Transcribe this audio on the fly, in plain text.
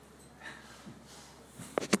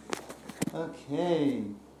Okay.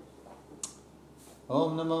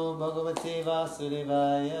 Om Namo Bhagavate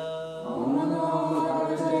Vasudevaya. Om Namo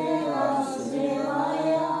Bhagavate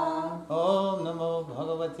Vasudevaya. Om Namo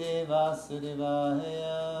Bhagavate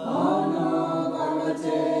Vasudevaya. Om Namo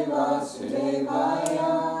Bhagavate Vasudevaya.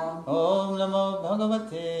 Om Namo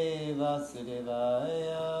Bhagavate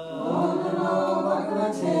Vasudevaya. Om Namo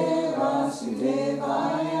Bhagavate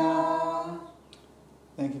Vasudevaya.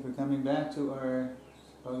 Thank you for coming back to our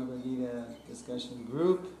Bhagavad Gita discussion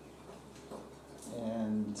group.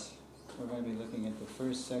 And we're going to be looking at the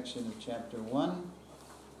first section of chapter 1,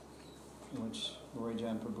 which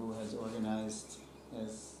Royjan Prabhu has organized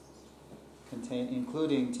as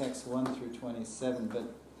including texts 1 through 27.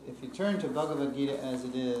 But if you turn to Bhagavad Gita as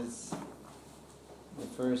it is, the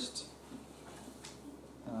first,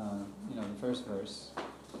 the first verse,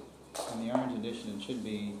 in the Orange edition it should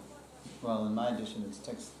be, well, in my edition it's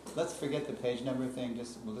text. Let's forget the page number thing.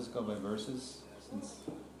 We'll just go by verses, since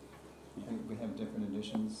we have different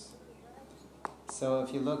editions. So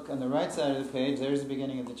if you look on the right side of the page, there's the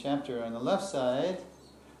beginning of the chapter. On the left side,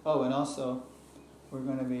 and also we're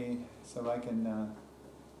going to be, so I can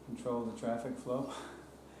control the traffic flow,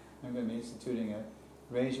 I'm going to be instituting a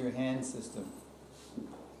raise your hand system.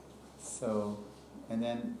 So, and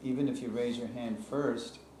then even if you raise your hand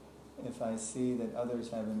first, if I see that others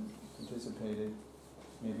haven't participated,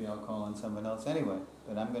 maybe I'll call on someone else anyway.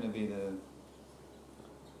 But I'm going to be the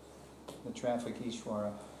traffic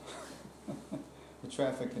Ishwara, the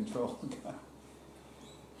traffic control guy.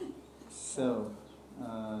 So,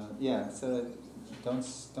 so don't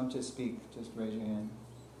just speak, just raise your hand.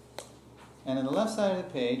 And on the left side of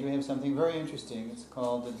the page we have something very interesting. It's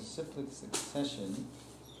called the disciplic succession,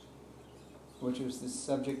 which was the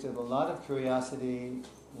subject of a lot of curiosity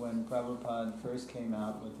when Prabhupada first came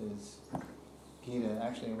out with his Gita.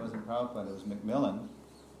 Actually, it wasn't Prabhupada, it was Macmillan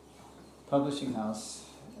Publishing House,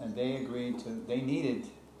 and they needed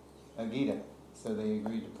a Gita, so they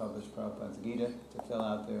agreed to publish Prabhupada's Gita to fill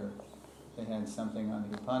out they had something on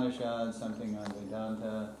the Upanishads, something on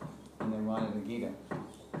Vedanta, and they wanted a Gita.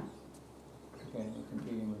 Okay, we're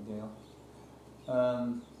competing with Dale.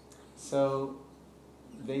 So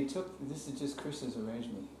they took, this is just Krishna's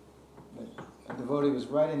arrangement, but a devotee was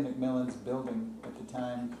right in Macmillan's building at the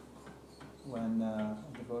time when a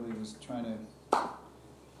devotee was trying to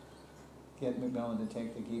get Macmillan to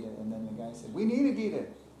take the Gita, and then the guy said, "We need a Gita."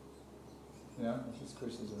 This is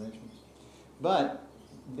Krishna's arrangement. But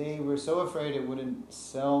they were so afraid it wouldn't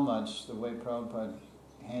sell much the way Prabhupada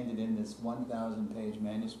handed in this 1,000-page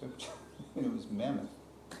manuscript. It was mammoth.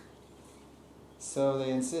 So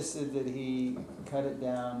they insisted that he cut it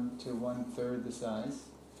down to 1/3 the size.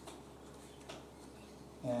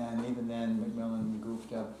 And even then, Macmillan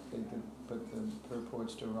goofed up. They could put the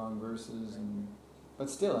purports to wrong verses, but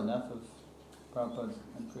still enough of Prabhupada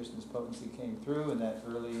and Krishna's potency came through. In that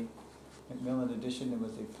early Macmillan edition, it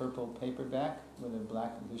was a purple paperback with a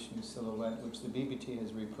black Vishnu silhouette, which the BBT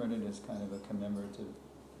has reprinted as kind of a commemorative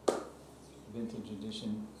vintage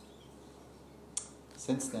edition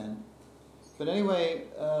since then. But anyway,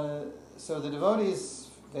 so the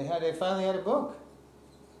devotees, they finally had a book.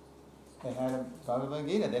 They had a Bhagavad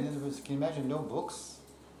Gita. Then there was, can you imagine, no books?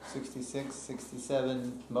 66,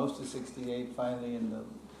 67, most of 68, finally in the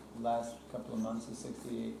last couple of months of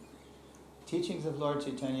 68. Teachings of Lord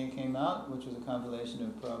Chaitanya came out, which was a compilation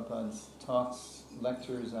of Prabhupada's talks,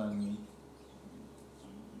 lectures on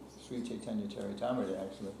Sri Chaitanya Charitamrita,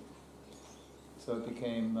 actually. So it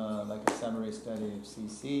became like a summary study of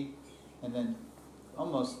CC, and then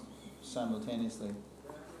almost simultaneously,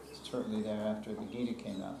 shortly thereafter, the Gita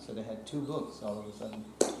came out. So they had 2 books all of a sudden.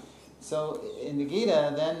 So in the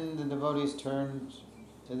Gita, then the devotees turned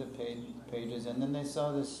to the pages, and then they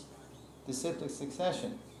saw this disciplic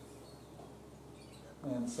succession.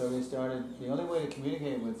 And so they started, the only way to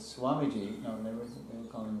communicate with Swamiji, they were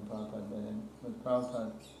calling him Prabhupada, but with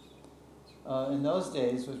Prabhupada, in those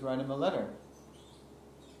days was write him a letter.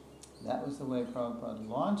 That was the way Prabhupada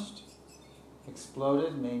launched,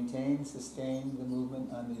 exploded, maintained, sustained the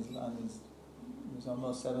movement on these. There's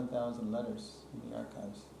almost 7,000 letters in the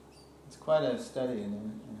archives. It's quite a study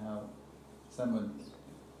in how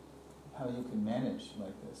you can manage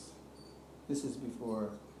like this. This is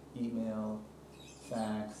before email,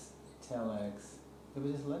 fax, telex. It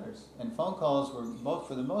was just letters. And phone calls were,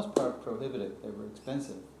 for the most part, prohibitive. They were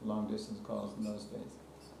expensive, long-distance calls in those days.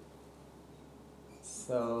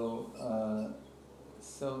 So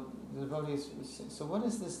the devotees, so what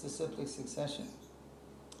is this disciplic succession?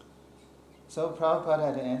 So Prabhupada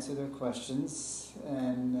had to answer their questions,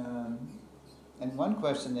 and And one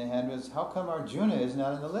question they had was, how come Arjuna is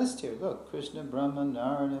not on the list here? Look, Krishna, Brahma,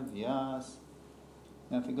 Narada, Vyas.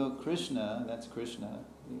 Now if you go Krishna, that's Krishna,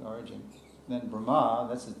 the origin. Then Brahma,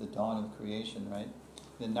 this is the dawn of creation, right?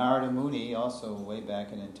 Then Narada Muni, also way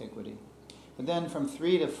back in antiquity. But then from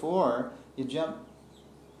 3 to 4, you jump,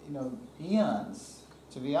 eons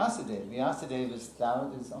to Vyasadeva. Vyasadeva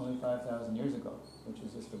is only 5,000 years ago, which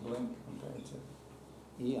is just a blink compared to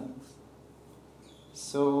eons.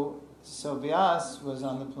 So Vyas was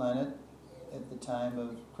on the planet at the time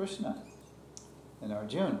of Krishna and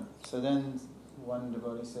Arjuna. So then one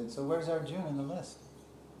devotee said, so where's Arjuna in the list?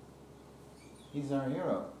 He's our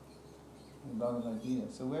hero in Bhagavad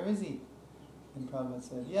Gita. So where is he? And Prabhupada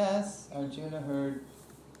said, yes, Arjuna heard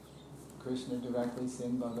Krishna directly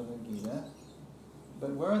sing Bhagavad Gita,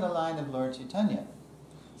 but we're in the line of Lord Chaitanya.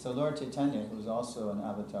 So Lord Chaitanya, who was also an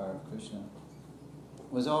avatar of Krishna,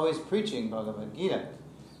 was always preaching Bhagavad Gita.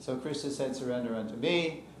 So Krishna said, surrender unto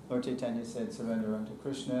me. Lord Chaitanya said, surrender unto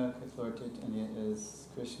Krishna, because Lord Chaitanya is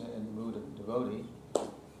Krishna in the mood of devotee.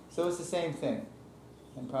 So it's the same thing.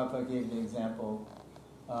 And Prabhupada gave the example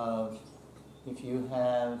of if you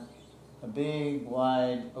have a big,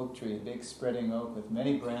 wide oak tree, a big spreading oak with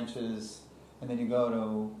many branches, and then you go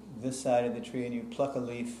to this side of the tree and you pluck a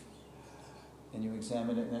leaf, and you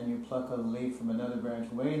examine it, and then you pluck a leaf from another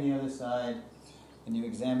branch way on the other side, and you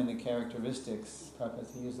examine the characteristics.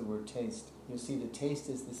 Prabhupada used the word taste. You'll see the taste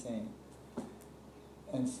is the same.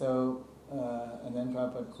 And so, and then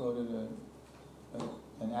Prabhupada quoted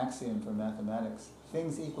an axiom for mathematics.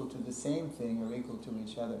 Things equal to the same thing are equal to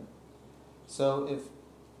each other. So if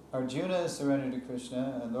Arjuna is surrendered to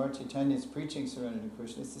Krishna and Lord Chaitanya is preaching surrender to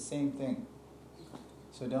Krishna, it's the same thing.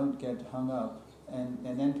 So don't get hung up. And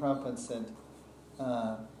then Prabhupada said,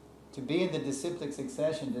 to be in the disciplic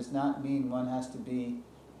succession does not mean one has to be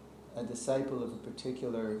a disciple of a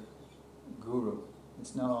particular guru.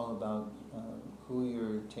 It's not all about who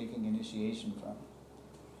you're taking initiation from.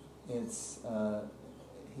 It's,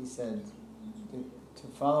 he said, to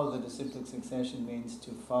follow the disciplic succession means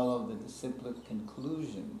to follow the disciplic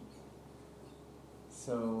conclusion.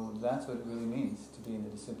 So that's what it really means to be in the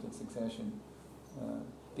disciplic succession.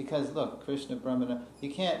 Because look, Krishna, Brahmana, you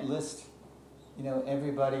can't list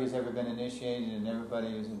everybody who's ever been initiated and everybody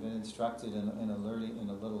who's been instructed in a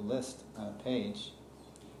little list on a page.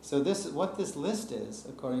 So what this list is,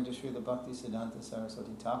 according to Srila Bhaktisiddhanta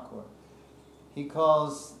Saraswati Thakur, he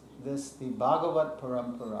calls this the Bhagavat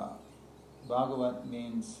Parampara. Bhagavat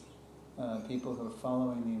means people who are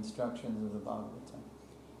following the instructions of the Bhagavatam.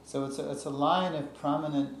 So it's a line of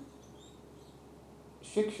prominent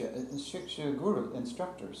shiksha guru,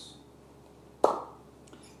 instructors.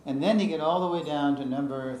 And then you get all the way down to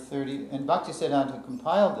number 30, and Bhaktisiddhanta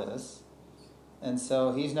compiled this, and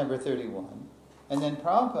so he's number 31. And then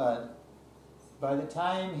Prabhupada, by the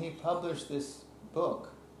time he published this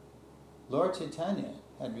book, Lord Chaitanya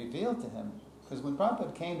had revealed to him, because when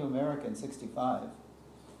Prabhupada came to America in 1965,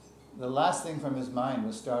 the last thing from his mind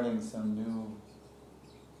was starting some new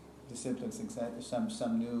disciplic success,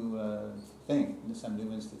 some new thing, some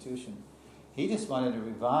new institution. He just wanted to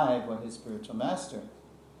revive what his spiritual master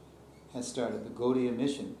had started, the Gaudiya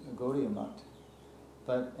mission, the Gaudiya Mat.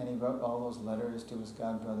 And he wrote all those letters to his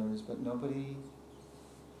godbrothers, but nobody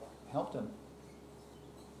helped him.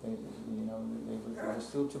 There was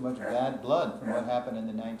still too much bad blood from what happened in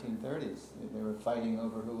the 1930s. They were fighting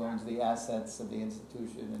over who owns the assets of the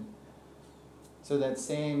institution. And so that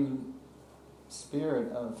same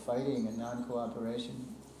spirit of fighting and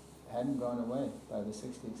non-cooperation hadn't gone away by the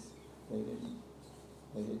 60s. They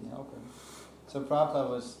didn't help him. So Prabhupada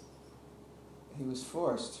was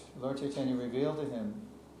forced. Lord Chaitanya revealed to him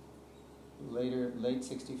late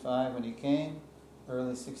 65 when he came,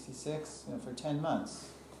 early 66, for 10 months.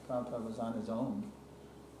 Prabhupada was on his own,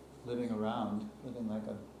 living like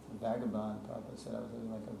a vagabond. Prabhupada said I was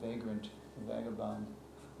living like a vagrant, a vagabond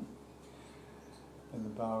in the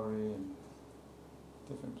Bowery and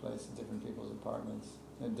different places, different people's apartments,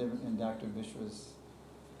 in Dr. Mishra's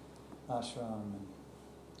ashram.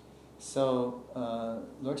 So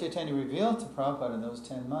Lord Chaitanya revealed to Prabhupada in those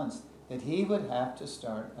 10 months that he would have to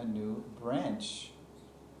start a new branch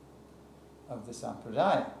of the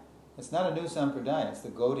sampradaya. It's not a new sampradaya, it's the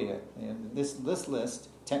Gaudiya. This list,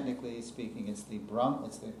 technically speaking, it's the Brahma,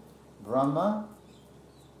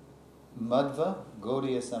 Madhva,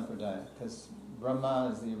 Gaudiya sampradaya. Because Brahma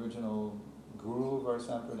is the original guru of our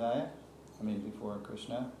sampradaya. Before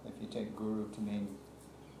Krishna, if you take guru to mean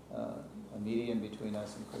a medium between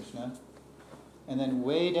us and Krishna. And then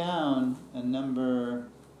way down, a number,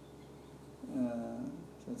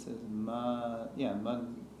 so it says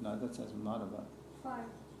that says Madhava. 5.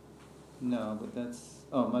 No, but that's...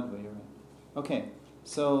 Oh, Madhva, you're right. Okay,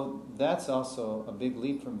 so that's also a big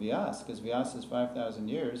leap from Vyasa, because Vyasa is 5,000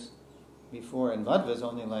 years before, and Madhva is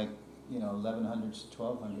only like, 1100s,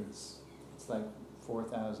 1200s. It's like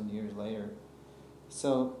 4,000 years later.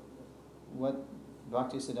 So what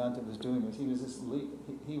Bhaktisiddhanta was doing was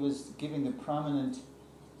he was giving the prominent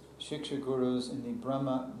Shiksha gurus in the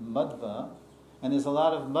Brahma Madhva, and there's a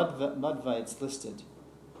lot of Madhvites listed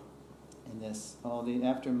in this.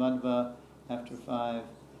 After Madhva, after 5,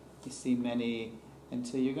 you see many,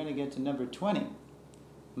 until you're going to get to number 20.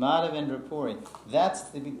 Madhavendra Puri. That's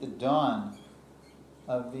the dawn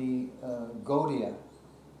of the Gaudiya,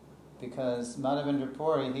 because Madhavendra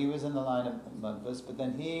Puri, he was in the line of Madhvas, but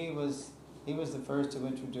then he was the first to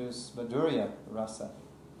introduce Madhurya Rasa,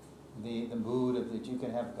 the mood of that you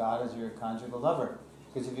can have God as your conjugal lover.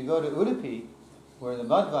 Because if you go to Udupi, where the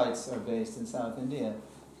Madhvites are based in South India,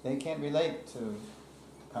 they can't relate to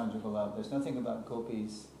conjugal love. There's nothing about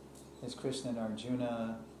gopis. There's Krishna and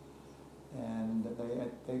Arjuna, and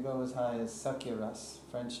they go as high as Sakya Ras,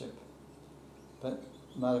 friendship. But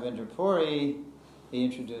Madhavendra Puri, he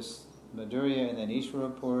introduced Madhurya, and then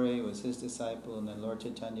Ishvara Puri was his disciple, and then Lord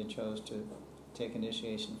Chaitanya chose to take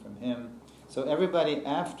initiation from him. So everybody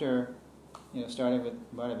after, starting with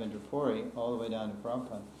Madhavendra Puri, all the way down to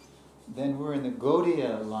Prabhupada, then we're in the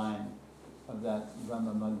Gaudiya line of that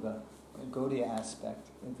Brahma Madhva, Gaudiya aspect.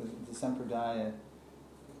 The Sampradaya,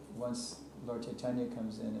 once Lord Chaitanya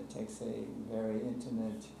comes in, it takes a very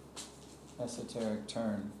intimate, esoteric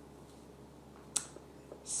turn.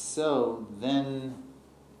 So then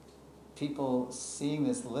people seeing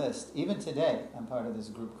this list, even today, I'm part of this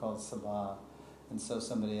group called Sabha, and so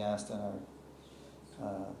somebody asked in our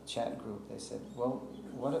chat group, they said, well,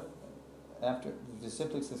 what if, after the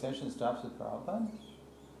disciplic succession stops with Prabhupada?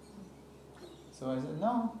 So I said,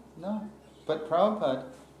 no. But Prabhupada,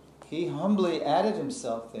 he humbly added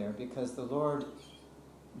himself there because the Lord,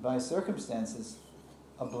 by circumstances,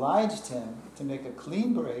 obliged him to make a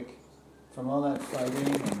clean break from all that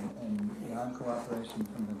fighting and non-cooperation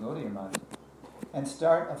from the Gaudiya Madhva, and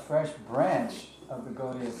start a fresh branch of the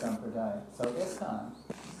Gaudiya Sampradaya. So ISKCON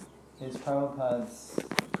is Prabhupada's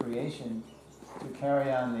creation to carry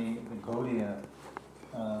on the Gaudiya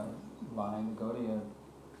line, the Gaudiya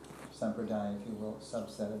Sampradaya, if you will,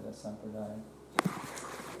 subset of the Sampradaya.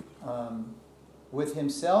 With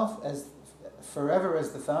himself as forever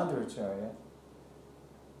as the founder Acharya,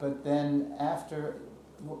 but then after,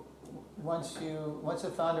 once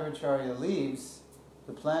a founder Acharya leaves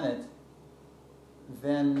the planet,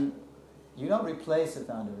 then you don't replace a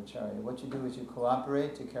founder Acharya. What you do is you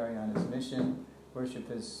cooperate to carry on his mission, worship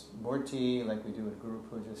his murti, like we do at Guru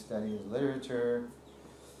Puja, study his literature.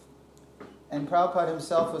 And Prabhupada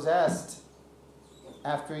himself was asked,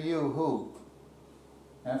 after you, who?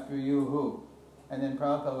 After you, who? And then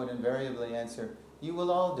Prabhupada would invariably answer, you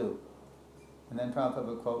will all do. And then Prabhupada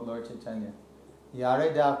would quote Lord Chaitanya,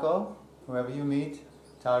 Yare Dako, whoever you meet,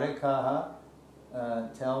 Tare Kaha,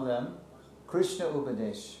 tell them, Krishna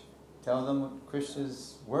Upadesh, tell them what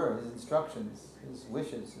Krishna's word, his instructions, his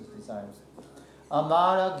wishes, his desires.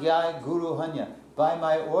 Amara Gyai Guru Hanya, by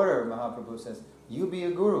my order, Mahaprabhu says, you be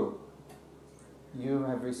a guru. You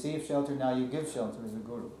have received shelter, now you give shelter as a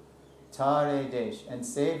guru. Tare Desh, and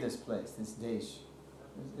save this place, this Desh,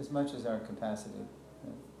 as much as our capacity.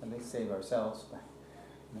 At least save ourselves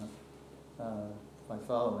by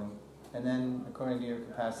following. And then, according to your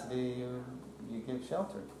capacity, you give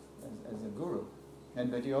shelter as a guru.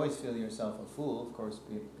 But you always feel yourself a fool, of course,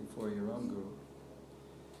 before your own guru.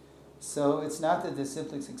 So it's not that the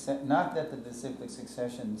disciplic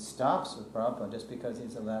succession stops with Prabhupada just because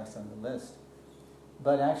he's the last on the list,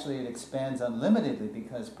 but actually it expands unlimitedly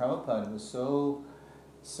because Prabhupada was so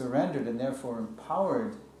surrendered and therefore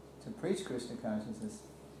empowered to preach Krishna consciousness.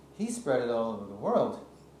 He spread it all over the world,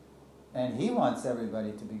 and he wants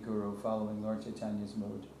everybody to be guru following Lord Chaitanya's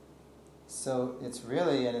mood. So it's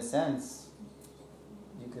really, in a sense,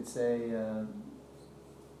 you could say,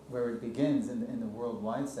 where it begins in the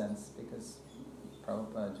worldwide sense, because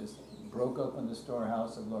Prabhupada just broke open the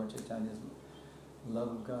storehouse of Lord Chaitanya's love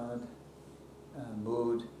of God,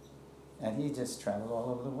 mood, and he just traveled all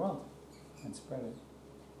over the world and spread it.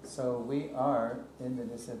 So we are in the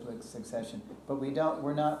disciplic succession, but we're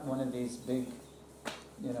not one of these big,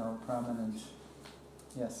 prominent,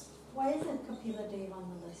 yes? Why isn't Kapila Dev on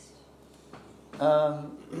the list?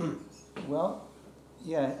 Well,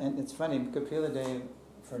 yeah, and it's funny, Kapila Dev,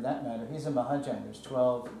 for that matter, he's a Mahajan. There's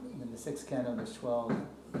 12, in the 6th canto, there's 12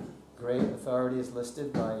 great authorities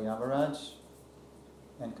listed by Yamaraj,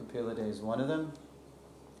 and Kapila Dev is one of them.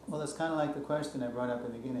 Well, it's kind of like the question I brought up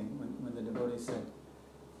in the beginning, when the devotee said,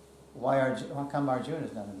 how come Arjuna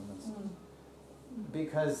is not on the list?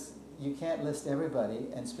 Because you can't list everybody,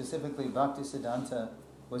 and specifically Bhaktisiddhanta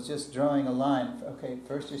was just drawing a line. Okay,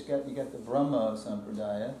 first you got the Brahma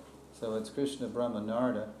Sampradaya, so it's Krishna, Brahma,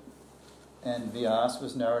 Narada, and Vyas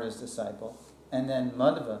was Narada's disciple, and then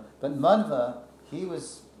Madhva. But Madhva, he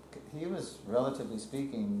was relatively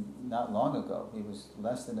speaking not long ago. He was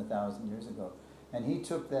less than 1,000 years ago, and he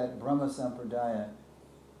took that Brahma Sampradaya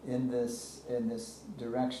in this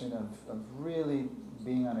direction of really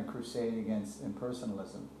being on a crusade against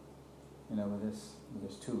impersonalism, with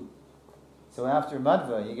this too. So after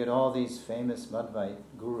Madhva, you get all these famous Madhvite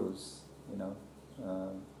gurus,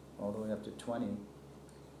 all the way up to 20,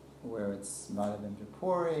 where it's Madhavendra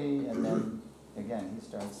Puri, and then again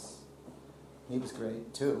he was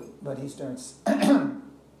great too, but he starts I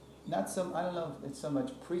don't know if it's so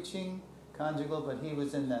much preaching conjugal, but he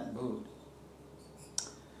was in that mood.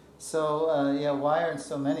 So why aren't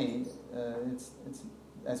so many? It's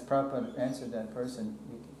as Prabhupada answered that person,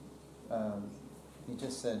 he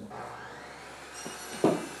just said,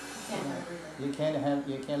 you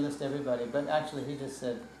can't list everybody. But actually, he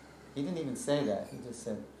didn't even say that. He just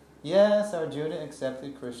said, yes, Arjuna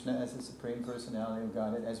accepted Krishna as the Supreme Personality of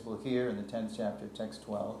Godhead, as we'll hear in the 10th chapter, text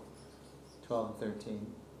 12 and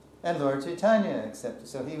 13. And Lord Chaitanya accepted.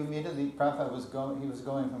 So he immediately, Prabhupada was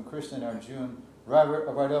going from Krishna and Arjuna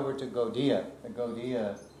right over to Gaudiya, the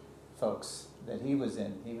Gaudiya folks that he was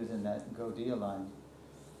in. He was in that Gaudiya line.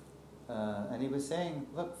 And he was saying,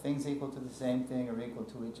 look, things equal to the same thing are equal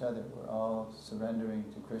to each other. We're all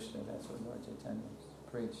surrendering to Krishna. That's what Lord Chaitanya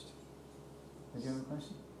preached. Did you have a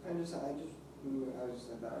question? I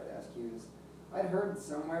thought I'd ask you is, I'd heard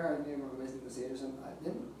somewhere, I didn't remember listening to say it or something,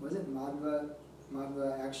 wasn't Madhva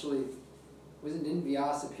actually, didn't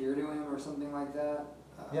Vyas appear to him or something like that?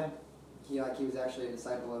 Yeah. He was actually a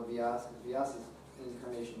disciple of Vyas, because Vyas is an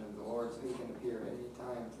incarnation of the Lord, so he can appear at any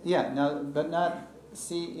time. Yeah, no, but not,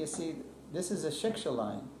 you see, this is a shiksha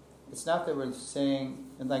line. It's not that we're saying,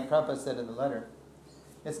 and like Prabhupada said in the letter,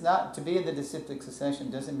 it's not, to be in the disciplic succession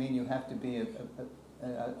doesn't mean you have to be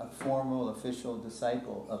a formal, official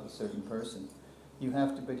disciple of a certain person. But you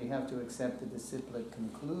have to accept the disciplic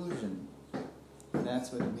conclusion.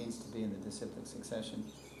 That's what it means to be in the disciplic succession.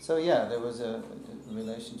 So yeah, there was a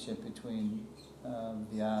relationship between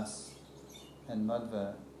Vyas and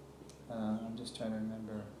Madhva. I'm just trying to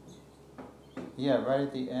remember. Yeah, right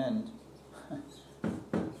at the end.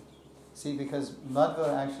 See, because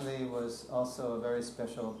Madhva actually was also a very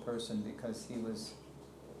special person because he was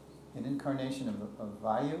an incarnation of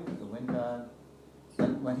Vayu, the wind god.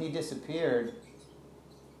 And when he disappeared,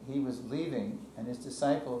 he was leaving, and his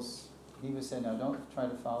disciples, he was saying, now don't try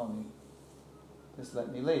to follow me. Just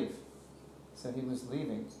let me leave. So he was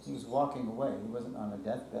leaving. He was walking away. He wasn't on a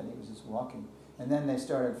deathbed. He was just walking. And then they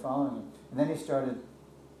started following him. And then he started,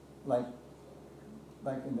 like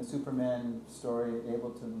in the Superman story,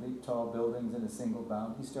 able to leap tall buildings in a single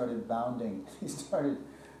bound. He started bounding. He started,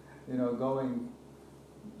 going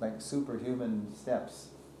like superhuman steps.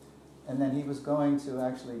 And then he was going to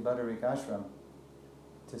actually Badarik Ashram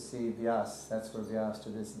to see Vyas. That's where Vyas to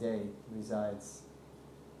this day resides.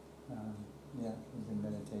 He's in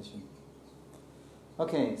meditation.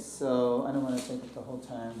 Okay, so I don't want to take up the whole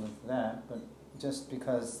time with that, but just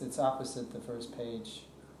because it's opposite the first page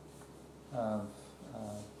of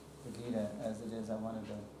the Gita as it is, I wanted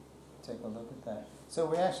to take a look at that. So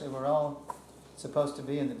we're all supposed to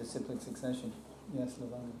be in the disciplic succession. Yes,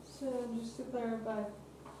 Lavanya. So just to clarify,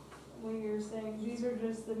 when you're saying these are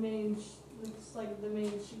just the main, looks like the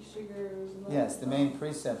main shikshigurus. Yes, the main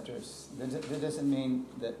preceptors. That doesn't mean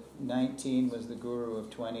that 19 was the guru of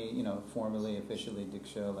 20, formally, officially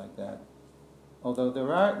Diksha like that. Although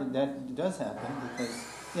that does happen because,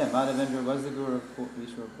 Madhavendra was the guru of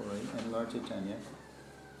Vishwapuri and Lord Chaitanya.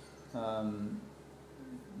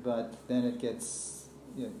 But then it gets,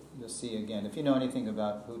 you'll see again, if you know anything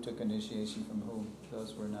about who took initiation from whom,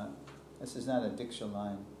 those were not, this is not a Diksha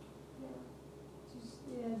line.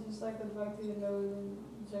 Just like with Bhakti Vinod and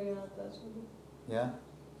Jagannath Das. Yeah,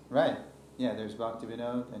 right. Yeah, there's Bhakti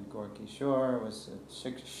Vinod, and Gaur Kishore was a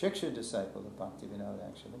Shiksha disciple of Bhakti Vinod,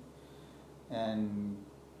 actually. And,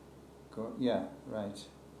 right.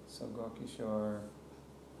 So Gaur Kishore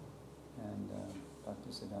and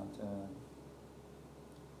Bhaktisiddhanta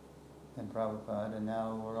and Prabhupada, and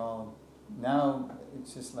now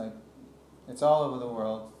it's just like, it's all over the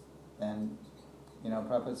world, and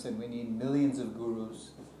Prabhupada said we need millions of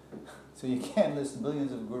gurus. So you can't list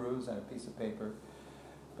billions of gurus on a piece of paper,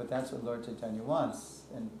 but that's what Lord Chaitanya wants,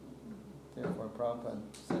 and therefore Prabhupada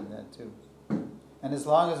said that too. And as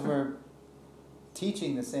long as we're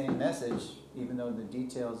teaching the same message, even though the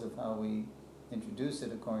details of how we introduce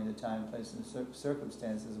it according to time, place, and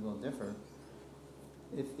circumstances will differ.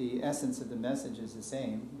 If the essence of the message is the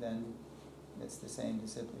same, then it's the same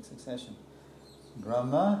disciplic succession.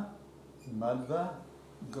 Brahma, Madhva,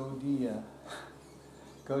 Gaudiya.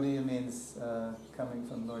 Gaudiya means coming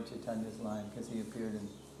from Lord Chaitanya's line, because he appeared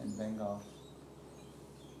in Bengal.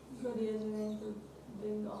 Gaudiya is a name for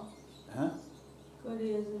Bengal. Huh?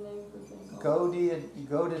 Gaudiya is a name for Bengal. Gaudiya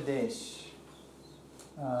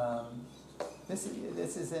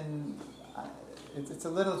This is in. It's a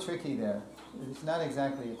little tricky there. It's not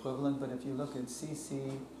exactly equivalent, but if you look at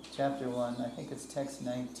CC chapter 1, I think it's text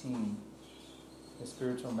 19, the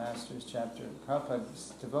Spiritual Masters chapter,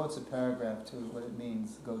 Prabhupada devotes a paragraph to what it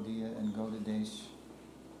means, Gaudiya and Gaudadesh.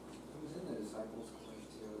 It was in the Disciples' Course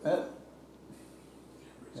too.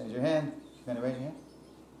 Raise your hand. You going to raise your hand?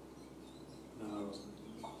 No, I wasn't.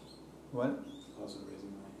 What? I wasn't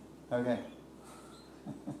raising my hand. Okay.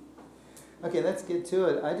 Okay, let's get to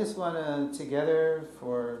it. I just want to, together,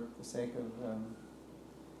 for the sake of the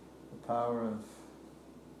power of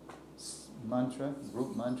mantra,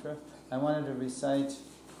 group mantra, I wanted to recite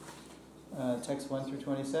text 1 through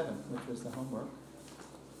 27, which was the homework,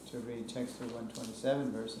 to read text through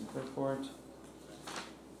 127, verse and purport,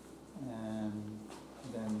 and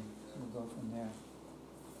then we'll go from there.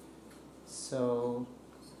 So,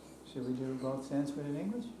 should we do both Sanskrit and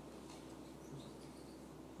English?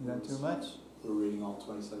 Is that too much? We're reading all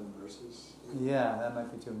 27 verses. Yeah, that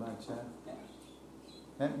might be too much, huh? Yeah.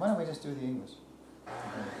 Then why don't we just do the English?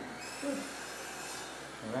 Okay.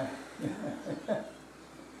 All right.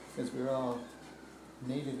 Because we're all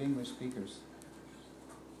native English speakers.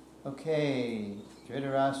 Okay,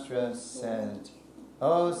 Dhritarashtra said,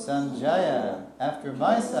 O Sanjaya, after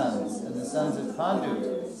my sons and the sons of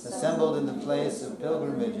Pandu assembled in the place of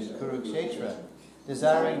pilgrimage at Kurukshetra,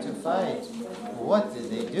 desiring to fight, what did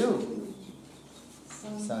they do?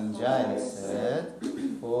 Sanjaya said,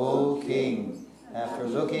 O king, after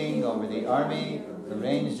looking over the army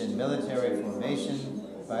arranged in military formation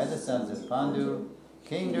by the sons of Pandu,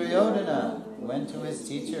 King Duryodhana went to his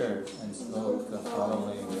teacher and spoke the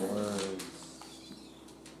following words.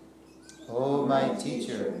 O my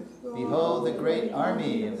teacher, behold the great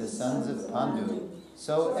army of the sons of Pandu,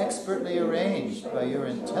 so expertly arranged by your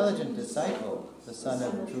intelligent disciple, the son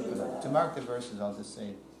of Drupada. To mark the verses, I'll just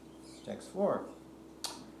say text 4.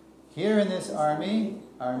 Here in this army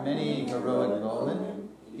are many heroic bowmen,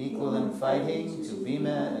 equal in fighting to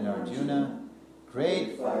Bhima and Arjuna,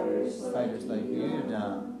 great fighters like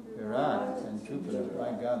Yudham, Virat, and Drupada.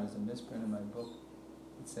 My God, there's a misprint in my book.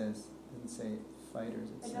 It doesn't say fighters,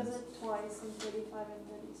 it It says... does it twice in 35 and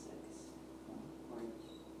 36.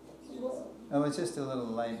 Oh, it's just a little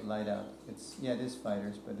light out. It is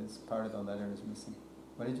fighters, but it's part of the letter is missing.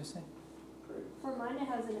 What did you say? For mine it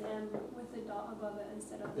has an M with a dot above it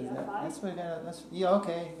instead of the Is that, F5. that's what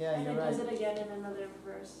okay, yeah, and you're it right. does it again in another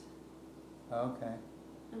verse, Okay.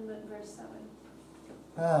 in the verse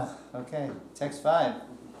 7. Okay, text 5.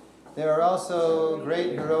 There are also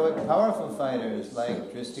great, heroic, powerful fighters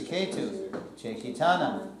like Dristiketu,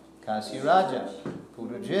 Chekitana, Kasiraja,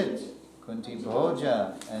 Purujit, Kunti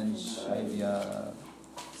Bhoja, and Shaivya.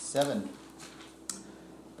 7.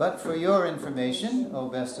 But for your information, O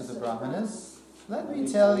best of the Brahmanas, let me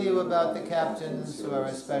tell you about the captains who are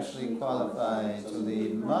especially qualified to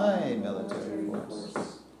lead my military force.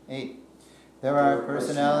 8. There are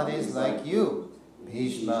personalities like you,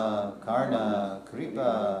 Bhishma, Karna,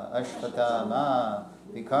 Kripa, Ashvatthama,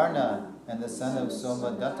 Vikarna, and the son of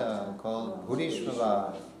Somadatta, called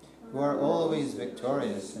Bhurishvava, who are always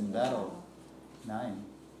victorious in battle. 9.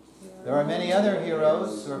 There are many other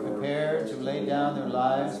heroes who are prepared to lay down their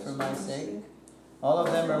lives for my sake. All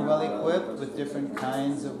of them are well equipped with different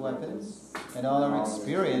kinds of weapons, and all are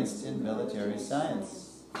experienced in military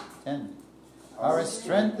science. 10. Our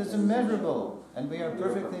strength is immeasurable, and we are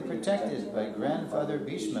perfectly protected by grandfather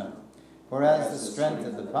Bhishma, whereas the strength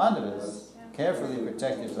of the Pandavas, carefully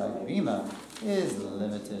protected by Bhima, is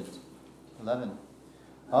limited. 11.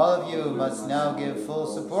 All of you must now give full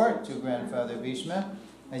support to grandfather Bhishma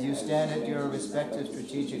as you stand at your respective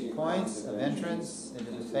strategic points of entrance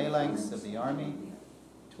into the phalanx of the army.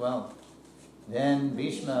 12. Then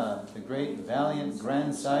Bhishma, the great valiant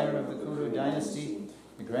grandsire of the Kuru dynasty,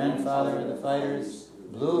 the grandfather of the fighters,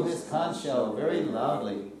 blew his conch shell very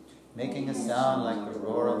loudly, making a sound like the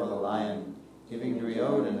roar of a lion, giving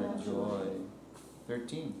Duryodhana joy.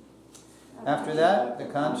 13. After that, the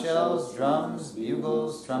conch shells, drums,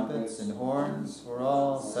 bugles, trumpets, and horns were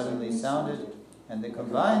all suddenly sounded, and the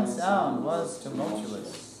combined sound was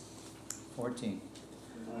tumultuous. 14.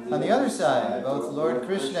 On the other side, both Lord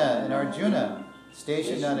Krishna and Arjuna,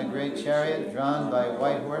 stationed on a great chariot drawn by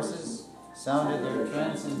white horses, sounded their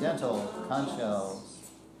transcendental conch shells.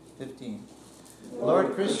 15.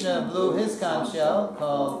 Lord Krishna blew his conch shell,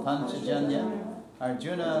 called Panchajanya.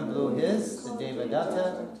 Arjuna blew his, the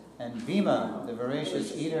Devadatta, and Bhima, the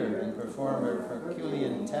voracious eater and performer of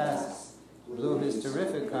Herculean tasks, blew his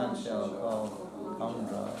terrific conch shell, called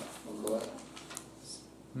Amra.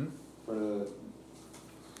 For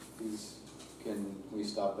these, can we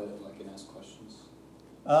stop it and ask questions?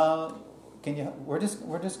 Can you? We're just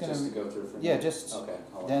gonna Just to go through for Yeah, now? just Okay.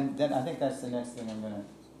 then I think that's the next thing I'm gonna.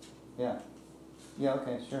 Yeah.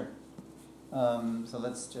 Okay. Sure. So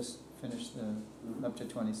let's just finish the up to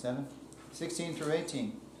 27, 16 through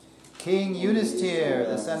 18. King Yudhisthira,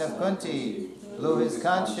 the son of Kunti, blew his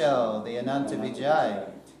conch shell, the Ananta Vijay,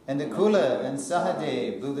 and the Kula and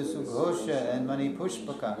Sahadev blew the Sughosha and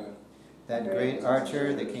Manipushpaka. That great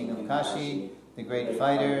archer, the king of Kashi, the great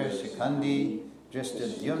fighter, Shikandi,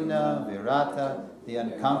 Drishtadyumna, Virata, the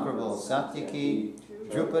unconquerable Satyaki,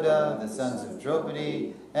 Drupada, the sons of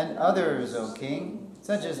Draupadi, and others, O king,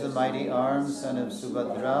 such as the mighty arm, son of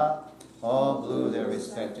Subhadra, all blew their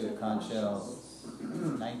respective conch shells.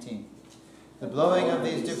 19. The blowing of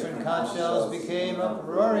these different conch shells became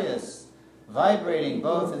uproarious, vibrating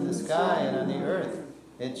both in the sky and on the earth.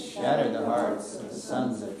 It shattered the hearts of the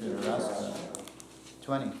sons of Dhritarashtra.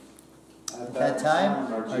 20. At that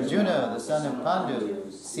time, Arjuna, the son of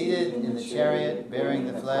Pandu, seated in the chariot bearing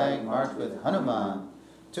the flag marked with Hanuman,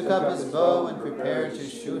 took up his bow and prepared to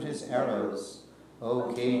shoot his arrows.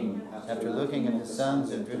 O king, after looking at the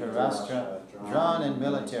sons of Dhritarashtra drawn in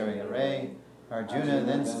military array, Arjuna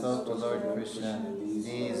then spoke to Lord Krishna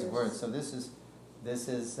these words. So this is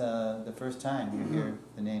the first time you hear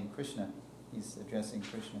the name Krishna. He's addressing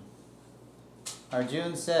Krishna.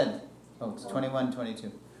 Arjuna said, it's 21,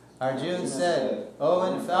 22. Arjuna said, O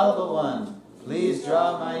infallible one, please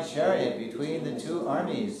draw my chariot between the two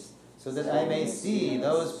armies, so that I may see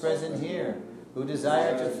those present here who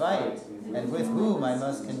desire to fight, and with whom I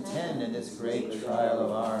must contend in this great trial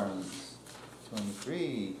of arms.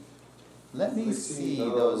 23. Let me see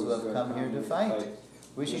those who have come here to fight,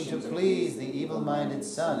 wishing to please the evil-minded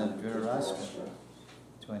son of Dhritarashtra.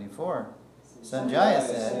 24. Sanjaya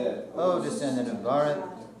said, O descendant of Bharat,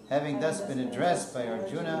 having thus been addressed by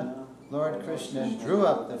Arjuna, Lord Krishna drew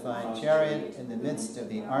up the fine chariot in the midst of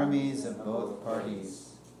the armies of both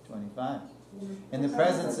parties. 25. In the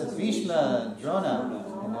presence of Bhishma, Drona,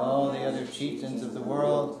 and all the other chieftains of the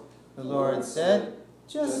world, the Lord said,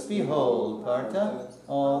 just behold, Partha,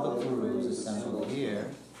 all the Kurus assembled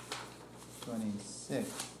here.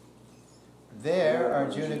 26. There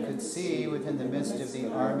Arjuna could see within the midst of the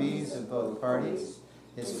armies of both parties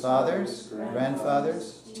his fathers,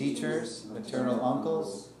 grandfathers, teachers, maternal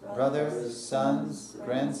uncles, brothers, sons,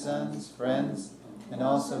 grandsons, friends, and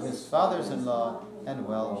also his fathers-in-law and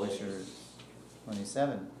well-wishers.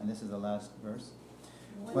 27, and this is the last verse.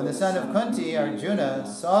 When the son of Kunti, Arjuna,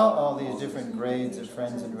 saw all these different grades of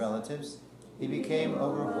friends and relatives, he became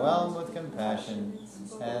overwhelmed with compassion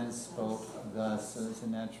and spoke thus. So it's a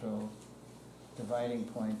natural dividing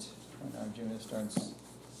point when Arjuna starts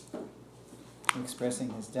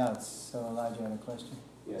expressing his doubts. So Elijah had a question.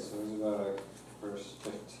 Yeah, so it was about verse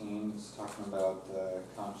 15. It's talking about the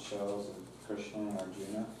conch shells of Krishna and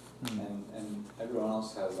Arjuna. And everyone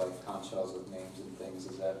else has conch shells with names and things.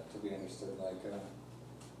 Is that to be understood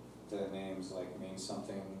the names mean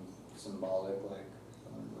something symbolic, what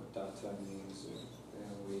Data means?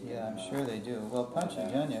 Yeah, I'm sure they do. Well,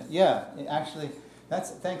 Panchajanya, yeah, actually,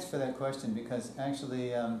 thanks for that question, because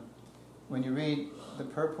actually when you read the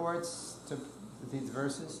purports to these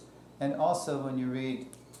verses, and also when you read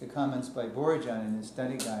the comments by Borjan in his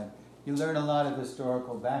study guide, you learn a lot of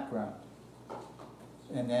historical background.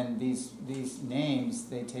 And then these names,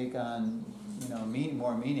 they take on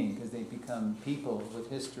more meaning because they become people with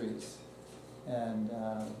histories, and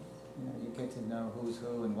you get to know who's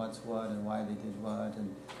who and what's what and why they did what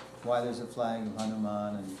and why there's a flag of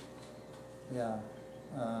Hanuman and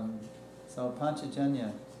so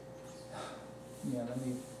Panchajanya. Let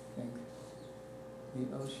me think.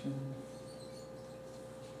 The ocean.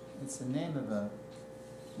 It's the name of a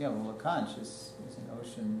conch is an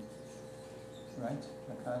ocean. Right?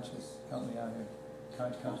 A conch is, help me out here.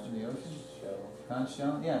 Conch comes from the ocean? Shell. Conch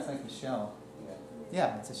shell? Yeah, it's like a shell.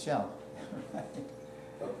 Yeah, it's a shell. Right.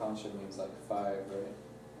 But pancha means 5,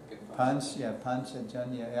 right?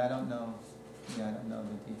 Panchajanya. I don't know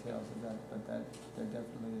the details of that, but there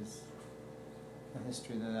definitely is a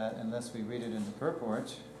history to that, unless we read it in the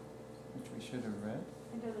purport, which we should have read.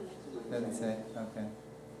 It doesn't. Doesn't say? Okay.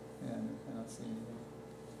 Yeah, I don't see anything.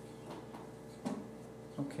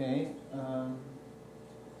 Okay.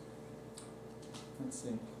 Let's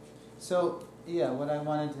see. So, yeah, what I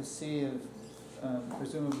wanted to see if,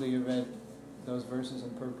 presumably you read those verses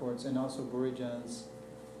and purports, and also Burijan's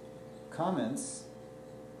comments,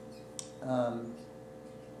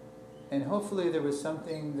 and hopefully there was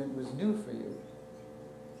something that was new for you,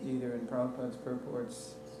 either in Prabhupada's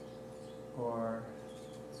purports or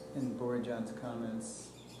in Burijan's comments.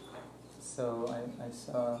 So I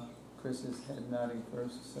saw Chris's head nodding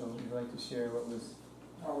first, so would you like to share what was...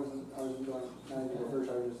 I wasn't going nodding at first,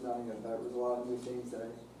 I was just nodding at that. There was a lot of new things that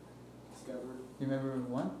I discovered. You remember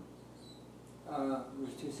one? There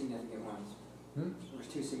was two significant ones. Hmm? There was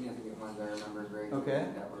two significant ones I remember very clearly Okay.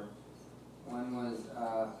 that were. One was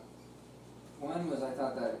I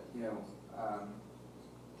thought that,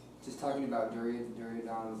 just talking about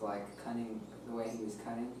Duryodhana's like cunning, the way he was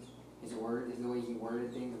cunning, the way he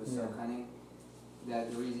worded things was so cunning,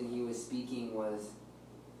 that the reason he was speaking was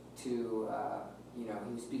to, he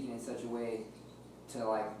was speaking in such a way to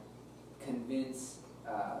like convince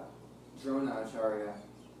Dronacharya,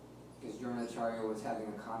 because Dronacharya was having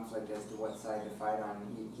a conflict as to what side to fight on.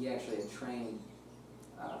 He actually had trained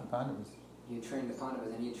The Pandavas. He had trained the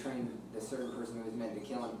Pandavas, and he had trained the certain person who was meant to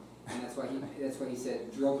kill him, and that's why he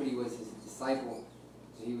said Draupadi was his disciple.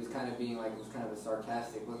 So he was kind of being like, it was kind of a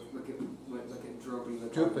sarcastic look at Draupadi.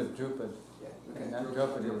 Drupad. Yeah, look And at not Draupadi.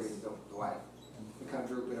 Draupadi Draupadi is the wife. Look how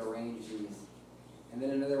Drupad arranged these. And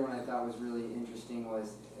then another one I thought was really interesting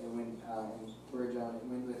was when Burijan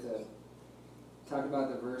went with talked about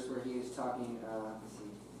the verse where he was talking.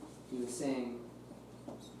 He was saying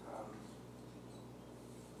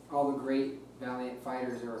all the great valiant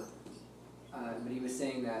fighters are, but he was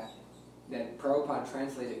saying that Prabhupada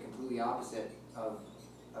translated completely opposite of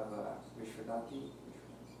Vishwadati.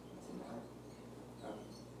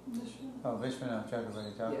 Oh, Vishwanath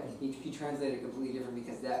Chakravarti Thakur. Yeah, he translated it completely different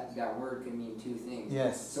because that word can mean two things.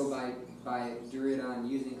 Yes. So by Duryodhana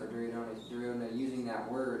using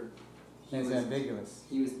that word, It's ambiguous.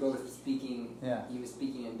 he was both speaking. Yeah. He was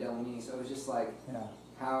speaking in double meaning. So it was just like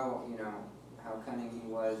how cunning he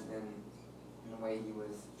was in the way he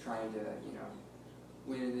was trying to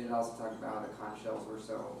win. And it also talked about how the conch shells were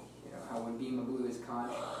so how when Bhima blew his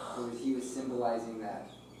conch, he was symbolizing that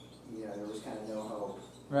there was kind of no hope.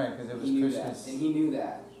 Right, because it was Krishna's. And he knew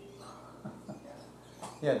that.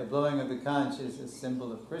 Yeah, the blowing of the conch is a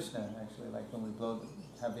symbol of Krishna, actually, like when we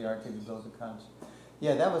have the arti, we blow the conch.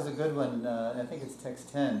 Yeah, that was a good one. I think it's text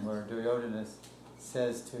 10, where Duryodhana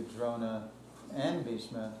says to Drona and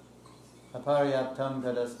Bhishma, Aparyaptam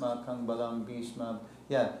gadasmakam balam Bhishma.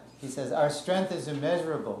 Yeah, he says, our strength is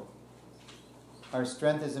immeasurable. Our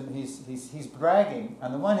strength is, he's bragging.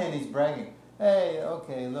 On the one hand, he's bragging. Hey,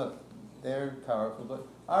 okay, look, they're powerful, but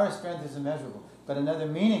our strength is immeasurable. But another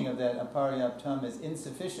meaning of that aparyaptam is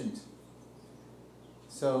insufficient.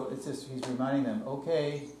 So it's just, he's reminding them,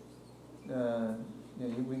 okay,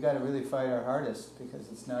 we got to really fight our hardest because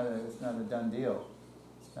it's not a done deal.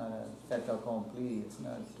 It's not a fait accompli. It's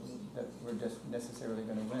not that we're just necessarily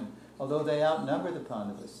going to win. Although they outnumber the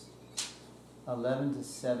Pandavas, 11 to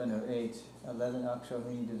 7 or 8, 11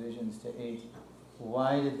 Aksharini divisions to 8.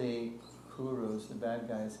 Why did the Kurus, the bad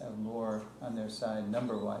guys, have more on their side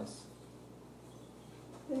number-wise?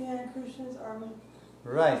 They had Krishna's army.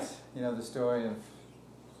 Right. The story of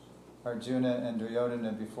Arjuna and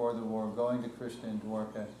Duryodhana before the war going to Krishna in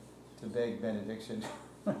Dwarka to beg benediction.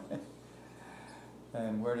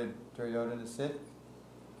 And where did Duryodhana sit?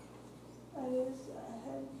 At his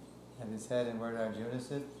head. At his head. And where did Arjuna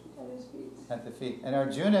sit? At his feet. At the feet. And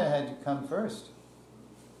Arjuna had to come first.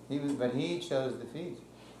 But he chose the feet.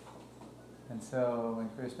 And so when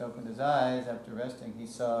Krishna opened his eyes after resting, he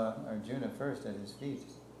saw Arjuna first at his feet.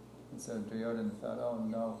 And so Duryodhana thought, oh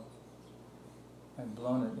no, I've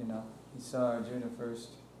blown it, He saw Arjuna first.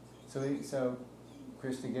 So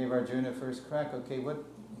Krishna gave Arjuna first crack. Okay, what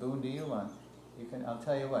boon do you want? I'll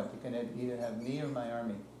tell you what, you can either have me or my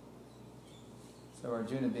army. So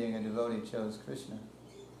Arjuna, being a devotee, chose Krishna.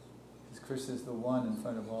 Because Krishna's the one in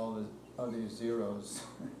front of all the other zeros.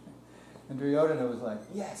 And Duryodhana was like,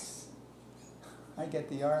 yes, I get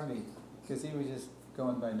the army. Because he was just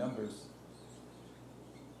going by numbers.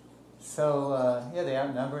 So, they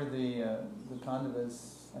outnumbered the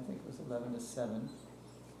Pandavas, I think it was 11 to 7.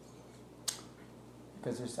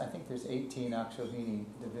 Because I think there's 18 Aksharini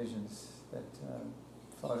divisions that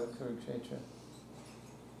fought at Kurukshetra.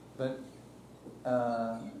 But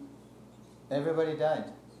everybody died.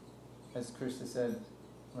 As Krishna said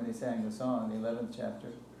when he sang the song, the 11th chapter.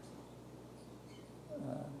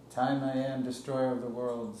 Time I am, destroyer of the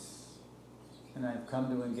worlds, and I've come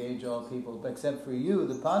to engage all people, except for you,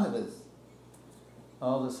 the Pandavas.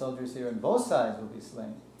 all the soldiers here on both sides will be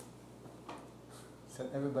slain. So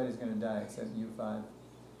everybody's going to die except you five.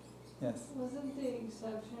 Yes? Wasn't the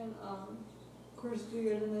exception, of course,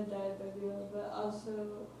 Duryodhana died by the other, but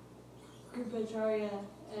also Kripacharya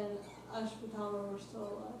and Ashwatthama were still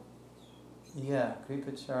alive. Yeah,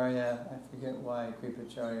 Kripacharya, I forget why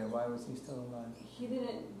Kripacharya, why was he still alive? He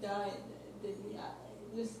didn't die, did he?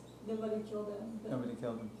 Just nobody killed him. But Nobody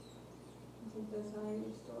killed him. I think that's how he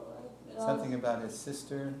was still alive. And Something about his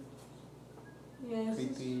sister, yeah, his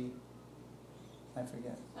sister- creepy, I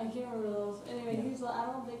forget. I can't remember those. Anyway, Yeah. he's. I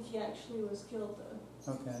don't think he actually was killed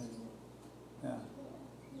though. Okay, yeah. Yeah,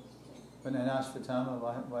 he was killed. But in Ashwatthama,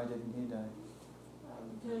 why didn't he die?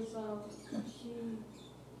 Because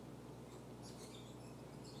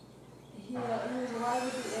he was alive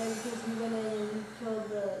at the end because he went in and he killed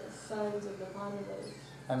the sons of the Pandavas.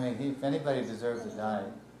 I mean, if anybody deserved to die,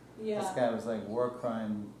 Yeah. this guy was like war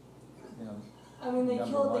crime, you know. I mean, they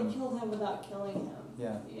Number killed one. him without killing him.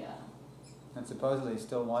 Yeah. Yeah. And supposedly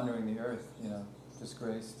still wandering the earth, you know,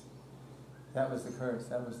 disgraced. That was the curse.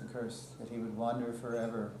 That was the curse, that he would wander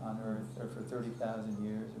forever on earth, or for 30,000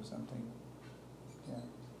 years or something. Yeah.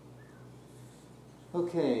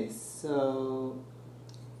 Okay, so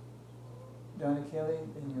Donna Kelly,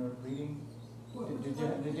 in your reading,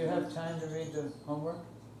 did you have time to read the homework?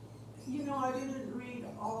 You know, I didn't read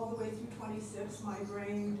all the way through 26. My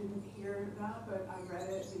brain didn't hear that, but I read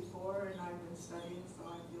it before and I've been studying, so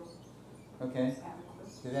I feel Okay.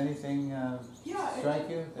 adequate. Did anything Yeah, strike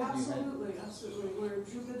you that you had? absolutely. Where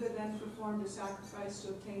Jupiter then performed a sacrifice to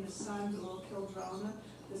obtain a son who will kill Drona,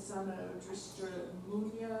 the son of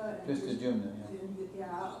Drishtamunya. Drishtajumna,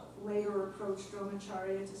 Yeah, later approached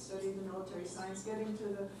Dronacharya to study the military science, getting to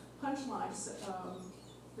the punchlines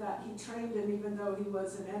that he trained him even though he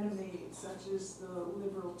was an enemy, such as the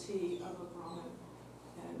liberality of a Brahmin.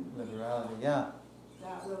 And Liberality, yeah.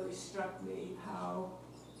 that really struck me, how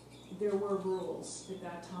there were rules at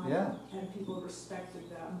that time, Yeah. and people respected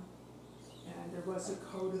them, and there was a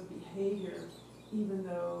code of behavior, even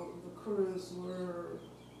though the Kurus were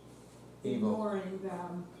Evil. ignoring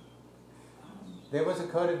them. There was a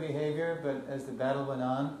code of behavior, but as the battle went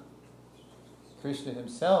on, Krishna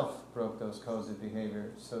himself broke those codes of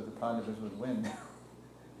behavior so the Pandavas would win.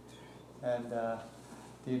 And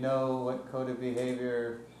do you know what code of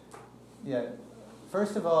behavior? Yeah,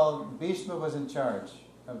 first of all, Bhishma was in charge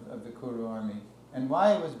of the Kuru army. And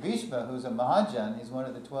why was Bhishma, who's a Mahajan, he's one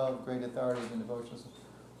of the 12 great authorities in devotional,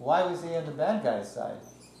 why was he on the bad guy's side?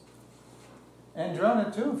 And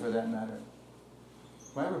Drona too, for that matter.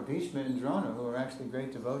 Why were Bhishma and Drona, who were actually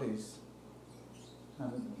great devotees?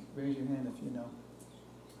 Raise your hand if you know.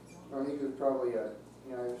 Well, I think there's probably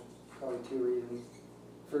there's probably two reasons.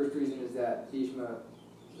 First reason is that Bhishma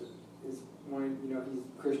is one, he's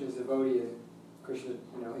Krishna's devotee, and Krishna,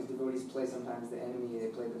 his devotees play sometimes the enemy, they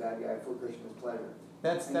play the bad guy for Krishna's pleasure.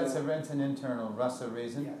 That's an internal rasa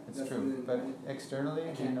reason. Yeah, it's that's true. But externally,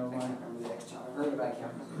 do you know I why? can't remember the external. I heard it, but I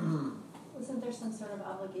can't remember. Wasn't there some sort of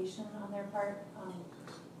obligation on their part?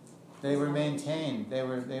 They were maintained. They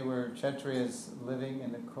were Kshatriyas living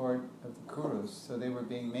in the court of the Kurus, so they were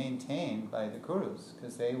being maintained by the Kurus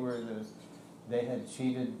because they had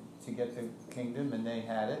cheated to get the kingdom and they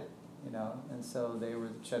had it, and so they were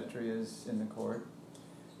the Kshatriyas in the court.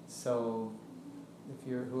 So if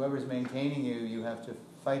whoever's maintaining you, you have to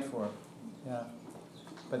fight for it. Yeah,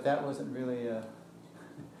 but that wasn't really.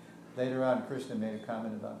 Later on, Krishna made a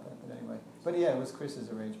comment about that. But anyway, it was Krishna's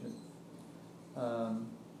arrangement.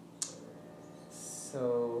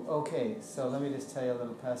 So let me just tell you a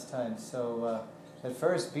little pastime. So at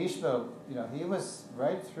first, Bhishma, he was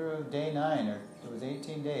right through day 9, or it was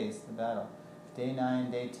 18 days, the battle. Day 9,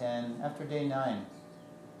 day 10. After day 9,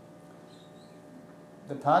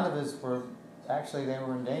 the Pandavas were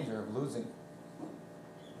in danger of losing.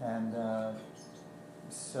 And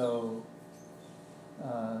so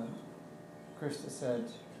Krishna said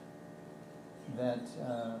that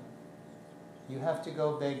you have to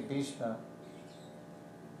go beg Bhishma.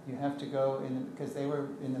 You have to go because they were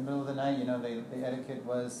in the middle of the night. The etiquette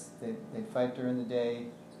was they'd fight during the day,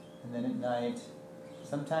 and then at night,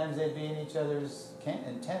 sometimes they'd be in each other's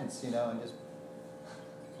tents, and just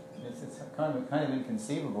it's kind of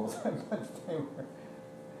inconceivable. But they were,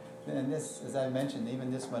 and this, as I mentioned,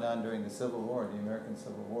 even this went on during the Civil War, the American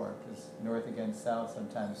Civil War, because North against South,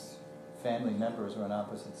 sometimes family members were on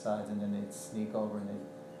opposite sides, and then they'd sneak over and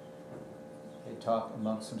they'd talk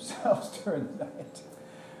amongst themselves during the night.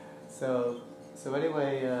 So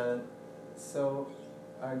anyway,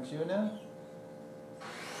 Arjuna,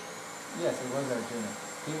 yes, it was Arjuna.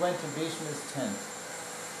 He went to Bhishma's tent,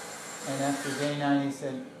 and after day 9 he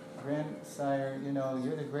said, grandsire,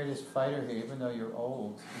 you're the greatest fighter here, even though you're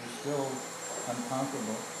old. You're still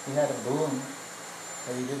unconquerable. He had a boon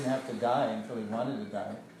that he didn't have to die until he wanted to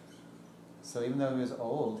die. So even though he was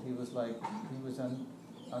old, he was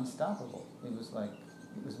unstoppable. He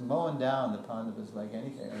was mowing down the Pandavas like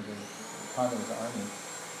anything, or the Pandavas' army.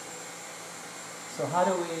 So how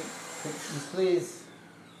do we, could you please,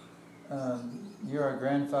 you're our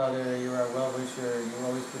grandfather, you're our well-wisher, you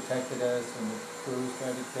always protected us when the crews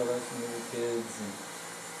tried to kill us when we were kids. And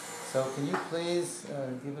so can you please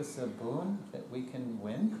give us a boon that we can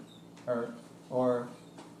win? Or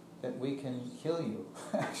that we can kill you,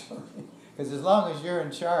 actually. Because as long as you're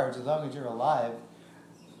in charge, as long as you're alive,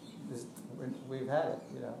 we've had it,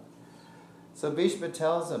 So Bhishma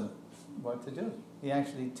tells him what to do. He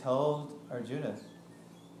actually told Arjuna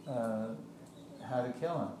how to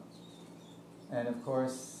kill him. And of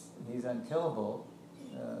course, he's unkillable.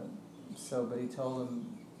 But he told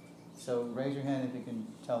him. So raise your hand if you can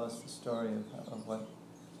tell us the story of what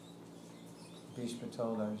Bhishma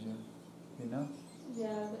told Arjuna. You know?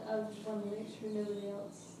 Yeah, but I just wanted to make sure nobody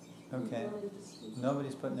else Okay. wanted to speak.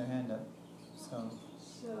 Nobody's putting their hand up. So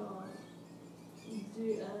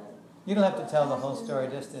you don't have to tell the whole story,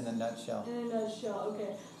 just in a nutshell. In a nutshell,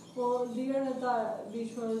 okay. Well, Dhyana thought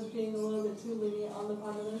Bhishma was being a little bit too lenient on the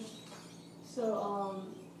Pandavas. So,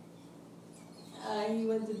 he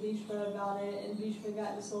went to Bhishma about it, and Bhishma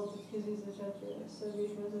got insulted because he's a Kshatriya. So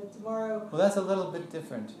Bhishma said, tomorrow... Well, that's a little bit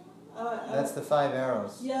different. That's the 5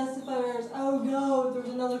 arrows. Yes, the 5 arrows. Oh, no, there's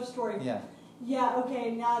another story. Yeah. Yeah,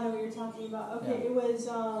 okay, now I know what you're talking about. Okay, Yeah. It was,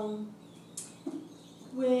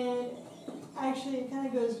 when... Actually, it kind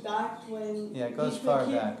of goes back when... Yeah, it goes far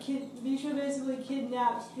back. Bhishma basically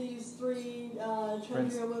kidnaps these 3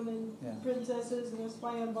 Kshatriya women, princesses, in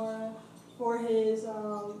Swayambara for his,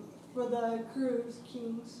 for the crews,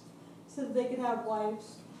 kings, so that they could have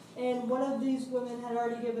wives. And one of these women had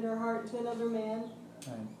already given her heart to another man.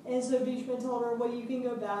 Right. And so Bhishma told her, well, you can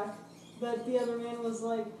go back. But the other man was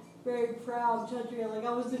like very proud, Kshatriya, like,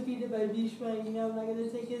 I was defeated by Bhishma, I'm not going to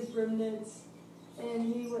take his remnants.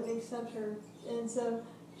 And he wouldn't accept her. And so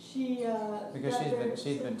she... because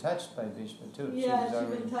she'd been touched by Bhishma too. Yeah, she'd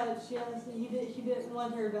been touched, yes. And he didn't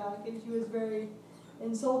want her back. And she was very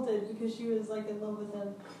insulted because she was like in love with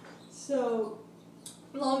him. So,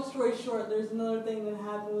 long story short, there's another thing that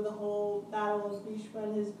happened with the whole battle of Bhishma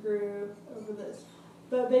and his group over this.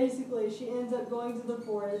 But basically, she ends up going to the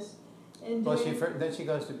forest and then she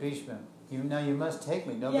goes to Bhishma. You must take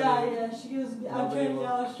me. Nobody. Yeah. She goes. I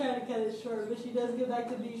was trying to cut it short, but she does go back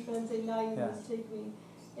to Bhishma and say, "Now you must take me."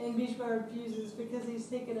 And Bhishma refuses because he's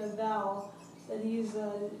taken a vow that he's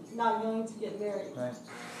not going to get married. Right.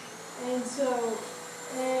 And so,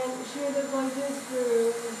 she ends up going to his guru,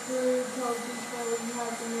 and his guru tells Bhishma that you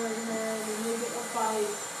have to marry her, and then they get a fight.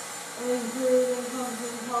 And his guru then comes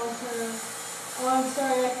and tells her, "Oh, I'm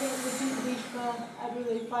sorry, I can't defeat Bhishma," after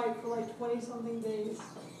they fight for like 20-something days.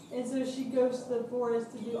 And so she goes to the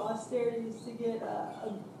forest to do austerities to get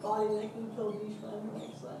a body that can kill Bhishma in her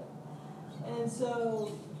next life. And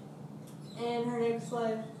so, in her next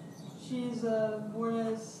life, she's born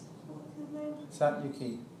as, what's his name?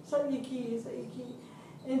 Satyaki. Satyaki.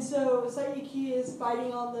 And so Satyaki is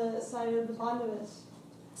fighting on the side of the Pandavas.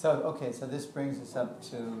 So this brings us up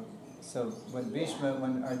to,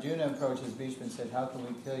 when Arjuna approaches Bhishma and said, how can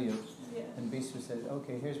we kill you? Yeah. And Bhishma said,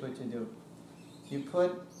 okay, here's what you do. You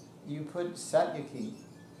put Satyaki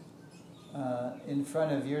in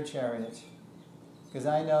front of your chariot, because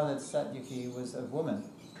I know that Satyaki was a woman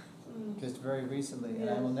just very recently, and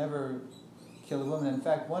I will never kill a woman. In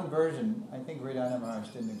fact, one version, I think Vedanta Maharaj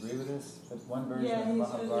didn't agree with this, but one version of the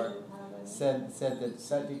Mahabharata said that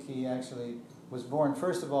Satyaki actually was born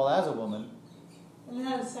first of all as a woman, and then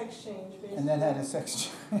had a sex change, basically. And then had a sex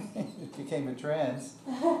change, became a trans,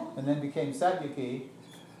 and then became Satyaki.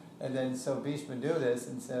 And then so Bhishma knew this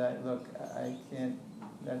and said, look, I can't,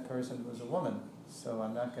 that person was a woman, so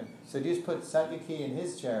I'm not going to. So just put Satyaki in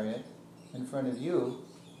his chariot in front of you,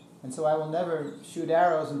 and so I will never shoot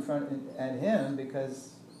arrows at him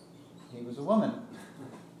because he was a woman.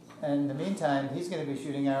 And in the meantime, he's going to be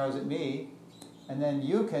shooting arrows at me, and then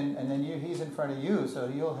he's in front of you, so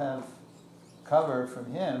you'll have cover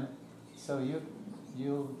from him, so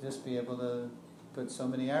you'll just be able to put so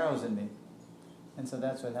many arrows in me. And so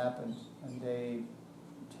that's what happened on day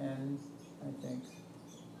 10, I think,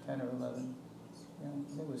 10 or 11. Yeah, I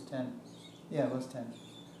think it was 10. Yeah, it was 10.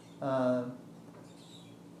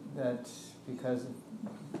 That because of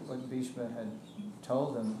what Bhishma had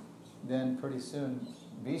told him, then pretty soon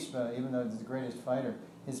Bhishma, even though he was the greatest fighter,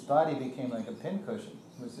 his body became like a pincushion.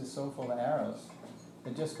 It was just so full of arrows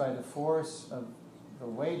that just by the force of the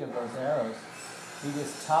weight of those arrows, he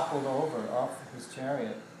just toppled over off his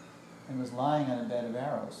chariot and was lying on a bed of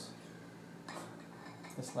arrows.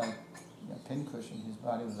 Just like a pincushion. His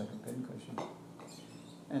body was like a pincushion.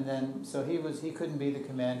 And then, so he couldn't be the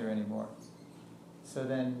commander anymore. So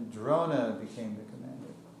then Drona became the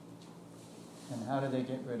commander. And how did they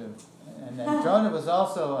get rid of? And then Drona was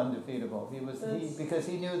also undefeatable. Because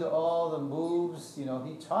he knew all the moves. He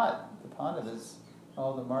taught the Pandavas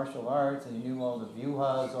all the martial arts, and he knew all the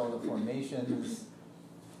vyuhas, all the formations.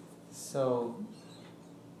 So,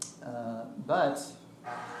 but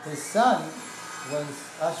his son was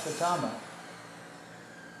Ashvatthama.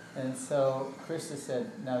 And so Krishna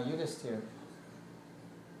said, now Yudhisthira,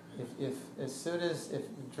 if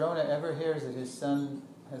Drona ever hears that his son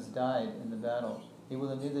has died in the battle, he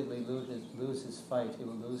will immediately lose his fight. He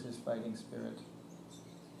will lose his fighting spirit.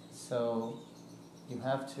 So you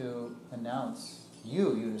have to announce,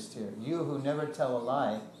 you Yudhisthira, you who never tell a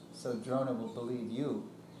lie, so Drona will believe you.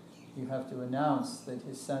 You have to announce that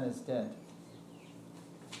his son is dead.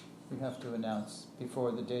 You have to announce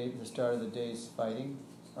before the start of the day's fighting.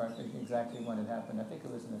 Or I think exactly when it happened. I think it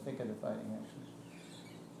was in the thick of the fighting, actually.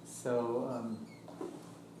 So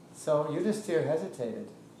Yudhisthira hesitated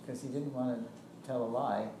because he didn't want to tell a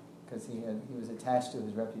lie, because he was attached to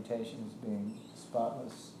his reputation as being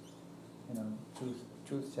spotless,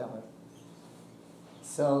 truth teller.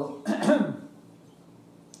 So,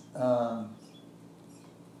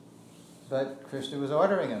 but Krishna was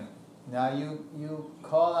ordering him. Now you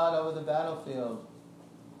call out over the battlefield.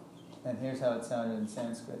 And here's how it sounded in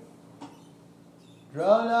Sanskrit.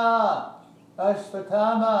 Drona,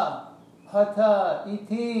 Ashvatthama, Hata,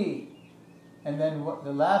 Iti. And then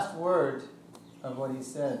the last word of what he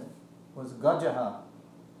said was Gajaha.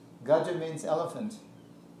 Gaja means elephant.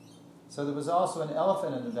 So there was also an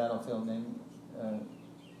elephant in the battlefield named,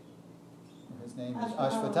 his name is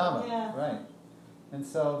Ashvatthama. Yeah. Right. And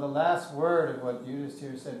so the last word of what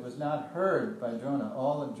Yudhisthira said was not heard by Drona.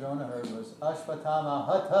 All that Drona heard was Ashvatthama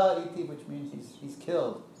Hata Iti, which means he's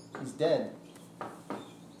killed, he's dead.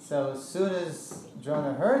 So as soon as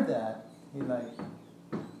Drona heard that, he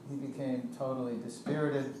became totally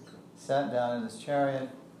dispirited, sat down in his chariot,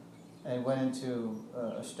 and went into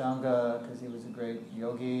Ashtanga because he was a great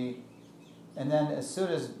yogi. And then as soon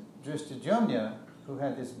as Drishtadyumna, who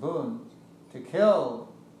had this boon to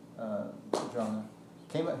kill Drona,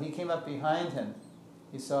 he came up behind him.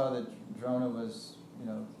 He saw that Drona was,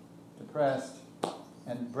 depressed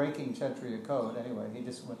and breaking Kshatriya code. Anyway,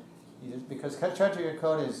 because Kshatriya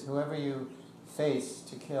code is whoever you face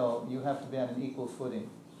to kill, you have to be on an equal footing.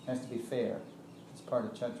 It has to be fair. It's part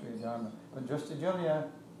of Kshatriya dharma. But Drishtadyumna,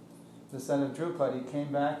 the son of Drupad, he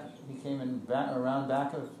came around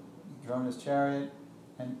back of Drona's chariot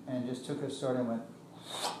and just took his sword and went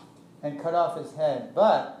and cut off his head.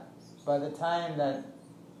 But by the time that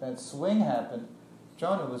swing happened,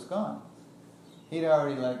 Drona was gone. He'd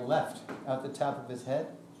already left out the top of his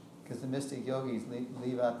head, because the mystic yogis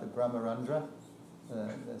leave out the Brahmarandra,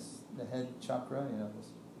 the head chakra,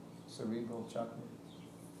 this cerebral chakra.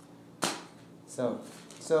 So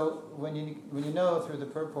when you know through the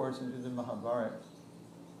purports and through the Mahabharata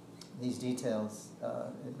these details,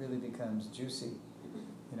 it really becomes juicy.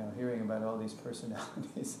 Hearing about all these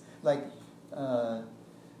personalities, like.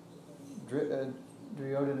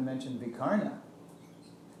 Duryodhana mentioned Vikarna.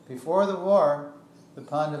 Before the war, the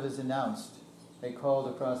Pandavas announced. They called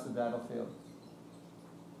across the battlefield.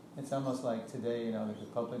 It's almost like today, the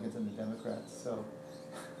Republicans and the Democrats. So,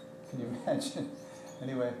 can you imagine?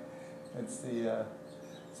 Anyway, it's the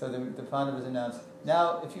Pandavas announced.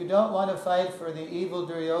 Now, if you don't want to fight for the evil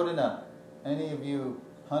Duryodhana, any of you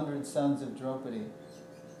 100 sons of Draupadi,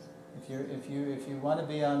 if you want to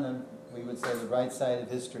be on we would say the right side of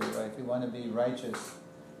history, right? If you want to be righteous,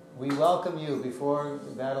 we welcome you before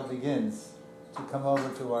the battle begins to come over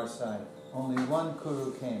to our side. Only one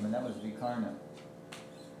Kuru came, and that was Vikarna.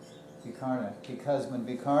 Because when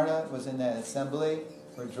Vikarna was in that assembly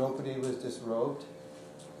where Draupadi was disrobed,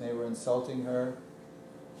 they were insulting her,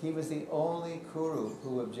 he was the only Kuru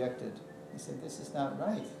who objected. He said, this is not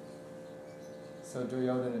right. So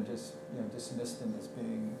Duryodhana just dismissed him as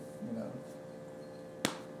being,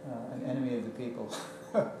 an enemy of the people.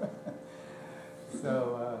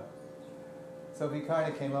 So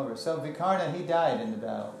Vikarna came over. So Vikarna, he died in the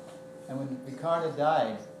battle. And when Vikarna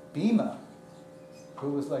died, Bhima,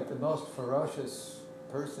 who was like the most ferocious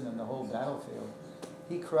person in the whole battlefield,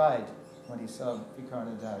 he cried when he saw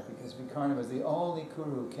Vikarna die, because Vikarna was the only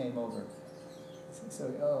Kuru who came over.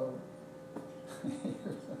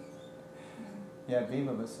 Yeah,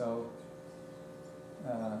 Bhima was so...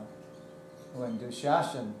 When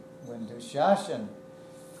Dushashan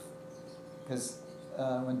Because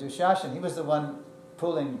when Dushashan, he was the one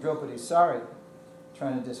pulling Draupadi's sari,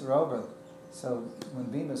 trying to disrobe her. So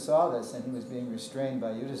when Bhima saw this and he was being restrained by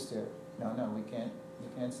Yudhisthira, no, we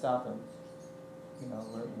can't stop him.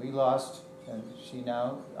 We lost, and she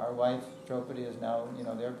now, our wife Draupadi is now,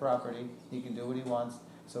 their property. He can do what he wants.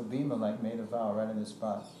 So Bhima made a vow right on the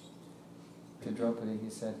spot to Draupadi. He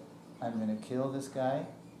said, I'm going to kill this guy,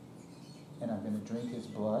 and I'm going to drink his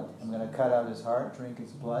blood. I'm going to cut out his heart, drink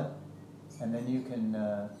his blood, and then you can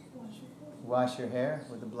wash your hair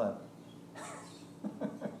with the blood.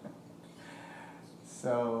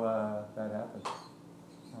 So that happened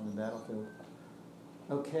on the battlefield.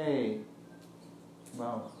 Okay.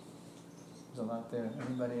 Wow. There's a lot there.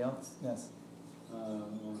 Anybody else? Yes. I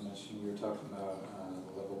want to mention, you were talking about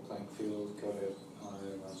the level playing field, go to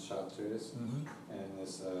honor one's Kshatriyas, and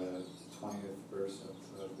this 20th verse of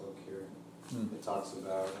the book here, it talks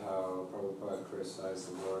about how Prabhupada criticized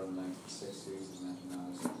the war in the 1960s, and then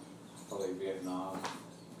it was probably Vietnam,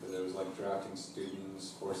 because it was like drafting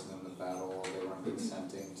students, forcing them to battle, they weren't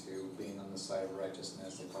consenting to being on the side of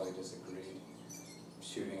righteousness, they probably disagreed,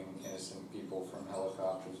 shooting innocent people from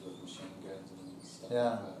helicopters with machine guns and stuff like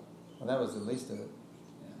that. Well, that was the least of it.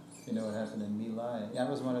 Yeah. You know what happened in My Lai? I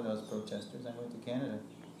was one of those protesters. I went to Canada.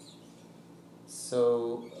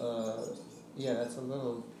 So, that's a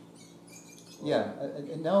little...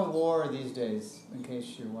 no war these days, in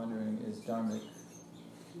case you're wondering, is dharmic.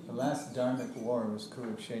 The last dharmic war was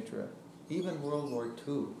Kurukshetra. Even World War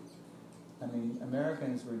II. I mean,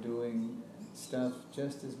 Americans were doing stuff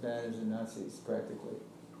just as bad as the Nazis, practically.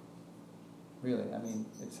 Really, I mean,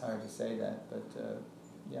 it's hard to say that, but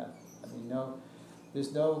I mean,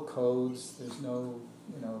 there's no codes, there's no,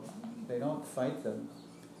 they don't fight them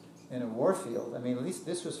in a war field. I mean, at least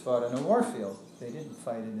this was fought in a war field. They didn't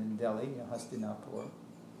fight it in Delhi, Hastinapur.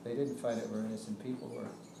 They didn't fight it where innocent people were.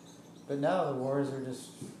 But now the wars are just,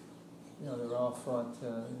 they're all fought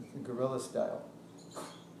guerrilla style.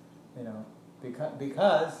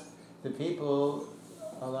 Because the people,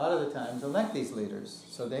 a lot of the times, elect these leaders,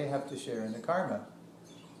 so they have to share in the karma.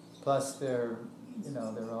 Plus, they're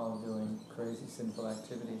all doing crazy sinful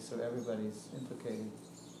activities, so everybody's implicated.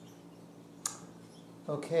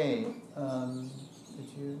 Okay,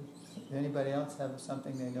 did anybody else have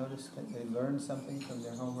something they noticed, that they learned something from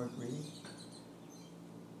their homework reading?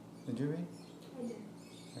 Did you read? I did.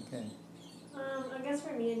 Okay. I guess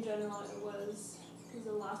for me in general it was, because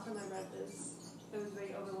the last time I read this, it was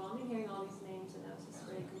very overwhelming hearing all these names, and I was just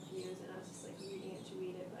very confused, and I was just reading it to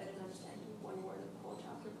read it, but I didn't understand one word of the whole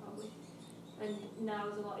chapter probably. And now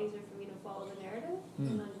it was a lot easier for me to follow the narrative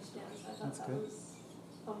and understand, so I thought that was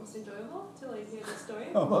almost enjoyable to hear the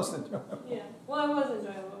story. Almost enjoyable. Yeah, well it was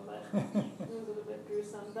enjoyable, but it was a little bit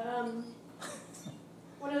gruesome. But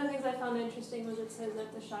one of the things I found interesting was it says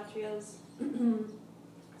that the Kshatriyas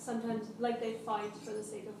sometimes, they fight for the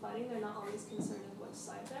sake of fighting, they're not always concerned with which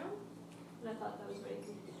side they're on. And I thought that was very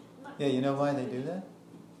good. Yeah, you know why they do that?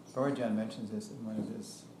 Borijan mentions this in one of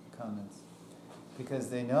his comments. Because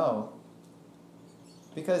they know,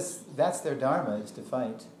 because that's their dharma, is to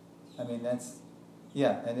fight. I mean, that's,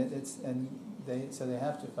 so they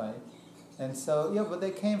have to fight. And so, but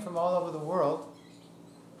they came from all over the world,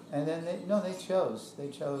 and then they chose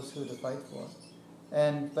who to fight for.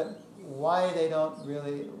 But why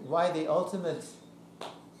the ultimate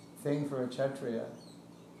thing for a Kshatriya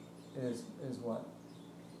is what?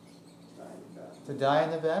 To die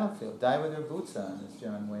in the battlefield. Die with their boots on, as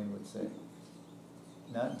John Wayne would say.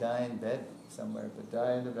 Not die in bed somewhere, but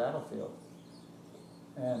die in the battlefield.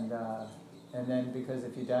 And then, because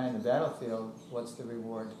if you die in the battlefield, what's the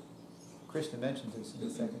reward? Krishna mentions this in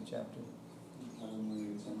the second chapter.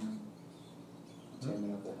 Heavenly attainment.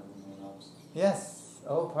 Attainment of the heavenly realms. Yes.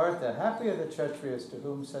 O Partha, happy are the Kshatriyas to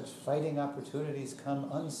whom such fighting opportunities come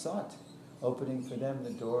unsought, opening for them the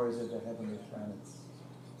doors of the heavenly planets.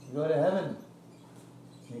 You go to heaven,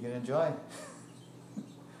 you can enjoy.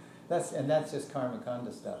 That's just karma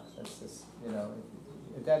kanda stuff. That's just,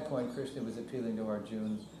 at that point Krishna was appealing to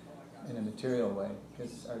Arjuna in a material way,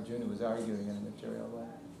 because Arjuna was arguing in a material way.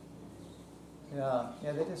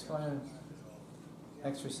 They just want to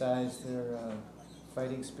exercise their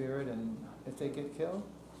fighting spirit, and if they get killed,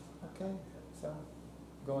 okay, so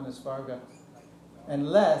going as far as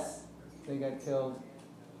unless they got killed,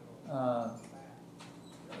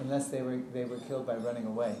 unless they were killed by running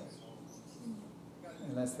away,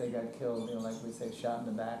 unless they got killed, like we say, shot in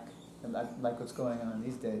the back, and like what's going on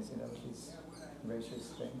these days, with these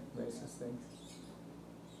racist things.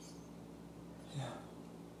 Yeah.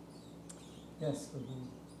 Yes.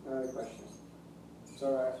 Another question.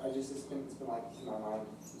 sorry, it's been like in my mind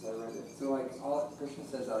since I read it. So like Krishna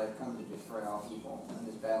says that I've come to destroy all people in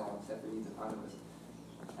this battle except for Gita Pandavas.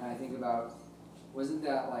 And I think about, wasn't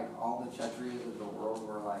that like all the Kshatriyas of the world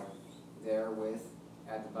were like there with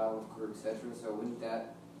at the Battle of Kurukshetra? So wouldn't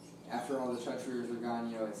that, after all the Kshatriyas are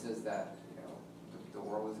gone, it says that, the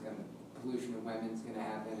world is going to, pollution of women's going to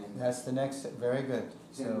happen. And that's the next, very good.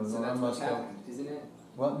 So that's what's happened, isn't it?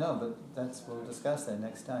 Well, no, but we'll discuss that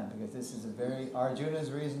next time, because this is Arjuna's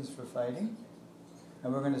reasons for fighting.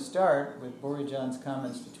 And we're going to start with Borijan's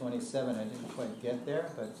comments to 27. I didn't quite get there,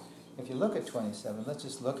 but if you look at 27, let's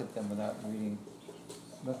just look at them without reading.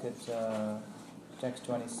 Look at text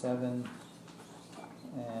 27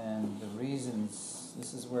 and the reasons.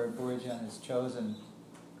 This is where Borijan has chosen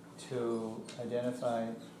to identify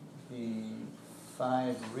the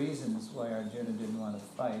 5 reasons why Arjuna didn't want to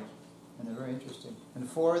fight. And they're very interesting. And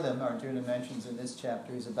 4 of them Arjuna mentions in this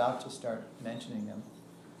chapter. He's about to start mentioning them.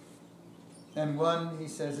 And 1 he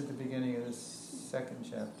says at the beginning of this 2nd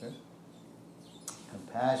chapter.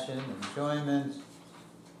 Compassion, enjoyment,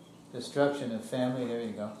 destruction of family, there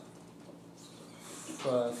you go.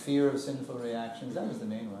 Fear of sinful reactions, that was the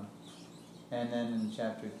main one. And then in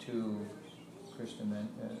chapter 2,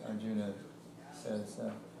 Arjuna says,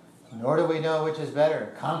 nor do we know which is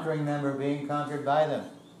better, conquering them or being conquered by them.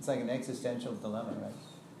 It's like an existential dilemma, right?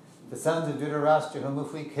 The sons of Dhritarashtra, whom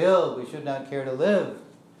if we killed, we should not care to live,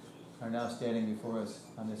 are now standing before us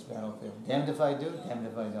on this battlefield. Damned if I do, damned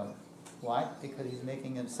if I don't. Why? Because he's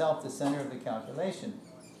making himself the center of the calculation.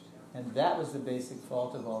 And that was the basic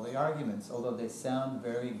fault of all the arguments. Although they sound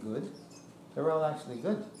very good, they're all actually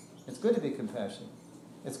good. It's good to be compassionate.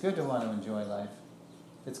 It's good to want to enjoy life.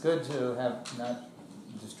 It's good to have not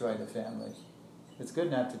destroy the family. It's good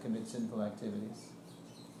not to commit sinful activities.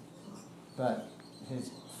 But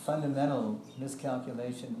his fundamental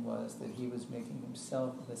miscalculation was that he was making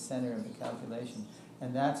himself the center of the calculation.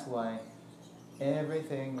 And that's why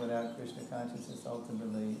everything without Krishna consciousness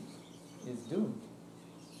ultimately is doomed.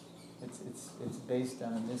 It's based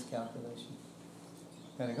on a miscalculation.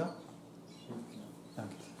 Gonna go?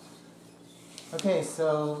 Okay,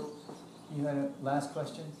 so you had a last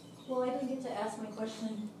question? Well, I didn't get to ask my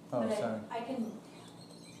question, Oh, but sorry. I can,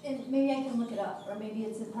 and maybe I can look it up, or maybe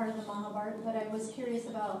it's a part of the Mahabharata, but I was curious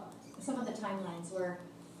about some of the timelines where,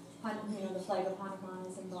 the flag of Hanuman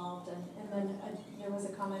is involved, and then there was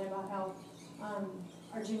a comment about how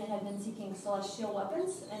Arjuna had been seeking celestial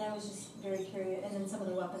weapons, and I was just very curious, and then some of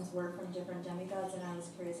the weapons were from different demigods, and I was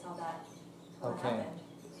curious how that happened.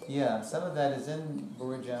 Yeah, some of that is in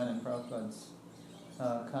Borijan and Prabhupada's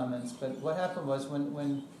comments, but what happened was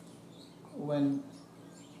when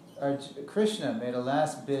Krishna made a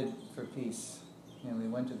last bid for peace, we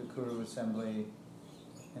went to the Kuru assembly,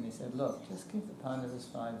 and he said, look, just give the Pandavas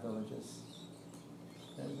 5 villages.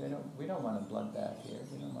 We don't want a bloodbath here.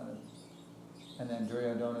 We don't want to. And then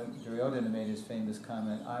Duryodhana made his famous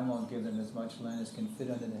comment, I won't give them as much land as can fit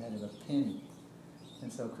under the head of a pin.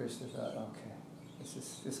 And so Krishna thought, okay,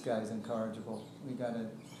 this guy's incorrigible. We got to...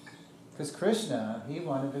 Because Krishna, he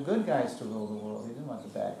wanted the good guys to rule the world. He didn't want the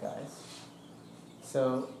bad guys.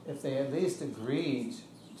 So if they at least agreed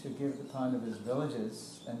to give the Pandavas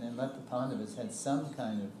villages and then let the Pandavas had some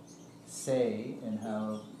kind of say in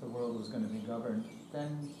how the world was going to be governed,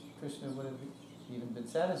 then Krishna would have even been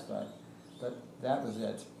satisfied. But that was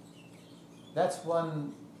it. That's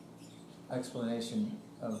one explanation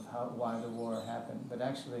of why the war happened. But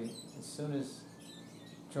actually, as soon as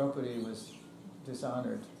Draupadi was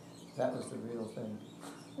dishonored, that was the real thing.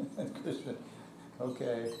 And Krishna,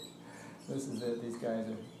 okay, this is it. These guys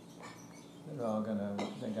they're all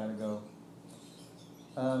they gotta go.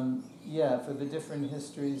 For the different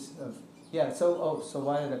histories of so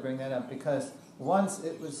why did I bring that up? Because once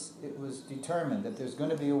it was determined that there's going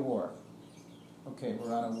to be a war. Okay,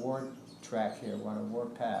 we're on a war track here. We're on a war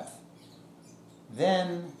path.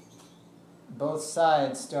 Then both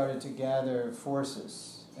sides started to gather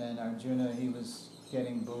forces, and Arjuna, he was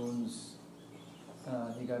getting boons.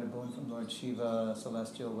 He got a boon from Lord Shiva,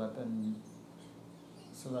 celestial weapons,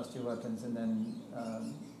 and then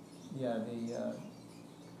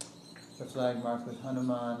the flag marked with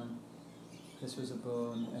Hanuman. This was a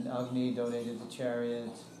boon, and Agni donated the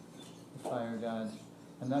chariot, the fire god.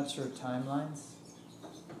 I'm not sure timelines,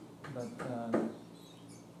 but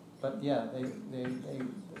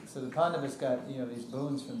so the Pandavas got these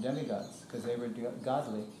boons from demigods because they were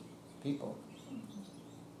godly people.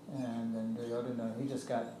 And then Duryodhana, he just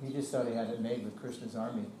thought he had it made with Krishna's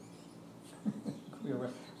army.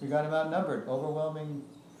 We got him outnumbered, overwhelming,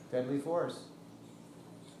 deadly force.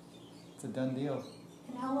 It's a done deal.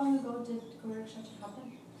 And how long ago did Kurukshetra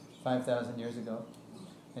happen? 5,000 years ago.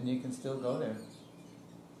 and you can still go there.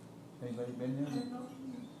 Anybody been I there? don't know.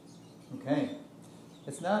 Okay.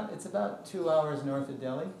 It's about 2 hours north of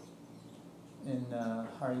Delhi, in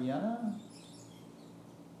Haryana,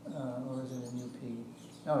 or is it in UP?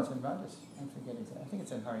 No, it's in Rajasthan. I forget exactly. I think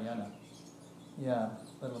it's in Haryana. Yeah,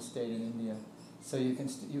 little state in India. So you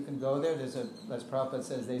can go there. There's as Prabhupada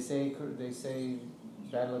says, they say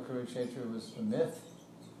Battle of Kurukshetra was a myth,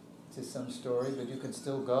 to some story, but you can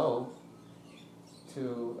still go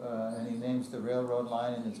to, and he names the railroad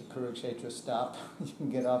line, and it's a Kurukshetra stop. You can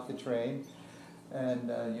get off the train, and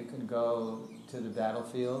you can go to the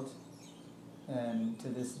battlefield. And to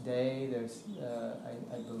this day, there's,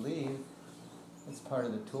 I believe, it's part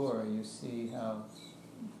of the tour. You see how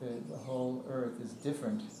the whole earth is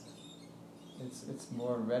different. It's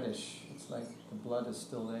more reddish. It's like the blood is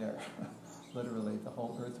still there. Literally, the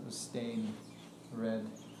whole earth was stained red.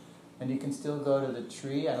 And you can still go to the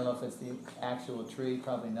tree. I don't know if it's the actual tree,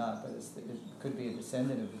 probably not, but it could be a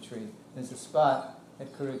descendant of the tree. There's a spot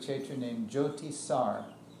at Kurukshetra named Jyoti Sar.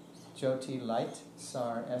 Jyoti, light,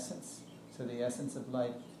 Sar, essence. So the essence of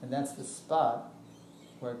light. And that's the spot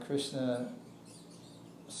where Krishna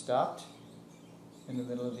stopped in the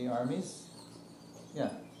middle of the armies. Yeah,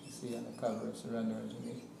 you see on the cover of Surrender Unto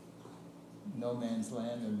Me. No man's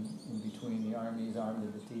land, and in between the armies, armed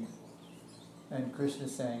to the teeth. And Krishna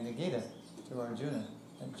sang the Gita to Arjuna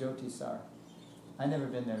at Jyotisar. I've never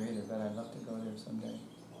been there either, but I'd love to go there someday.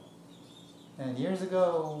 And years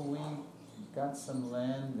ago, we got some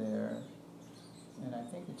land there, and I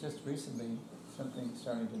think it just recently something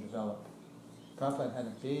started to develop. Prabhupada had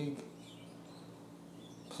a big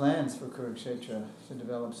plans for Kurukshetra to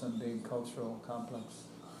develop some big cultural complex.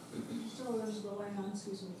 So there's the land,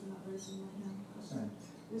 excuse me for not raising my hand.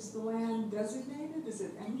 Right. Is the land designated? Is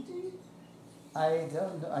it empty? I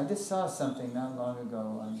don't know. I just saw something not long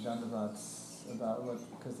ago on Dandavats about what,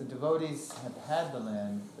 because the devotees have had the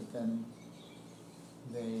land, but then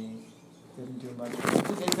they didn't do much.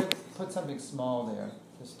 They could put something small there,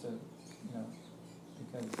 just to,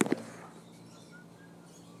 because,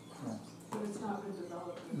 yeah. But it's not been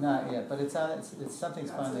developed. Not yet, but it's something's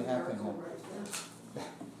That's finally a happening. miracle right there.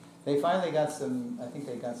 They finally got some, I think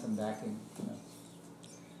they got some backing.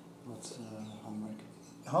 What's homework?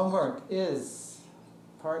 Homework is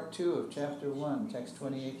part 2 of chapter 1, text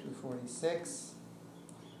 28 through 46,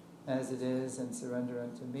 as it is, and surrender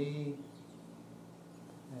unto me.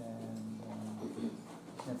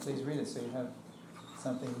 And please read it so you have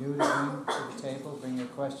something new to bring to the table. Bring your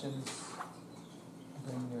questions,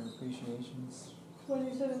 bring your appreciations.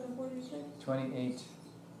 27 to 46? 28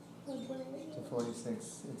 Or 28? to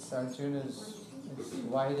 46. It's Arjuna's, it's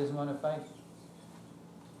why he doesn't want to fight.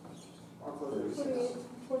 I'll put everything 28,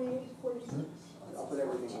 48, 46. I'll put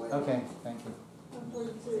everything away. Okay, thank you. I'm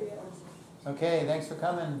 42, yeah. Okay, thanks for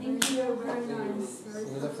coming. Thank you, very nice. Very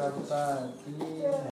Srila Prabhupada.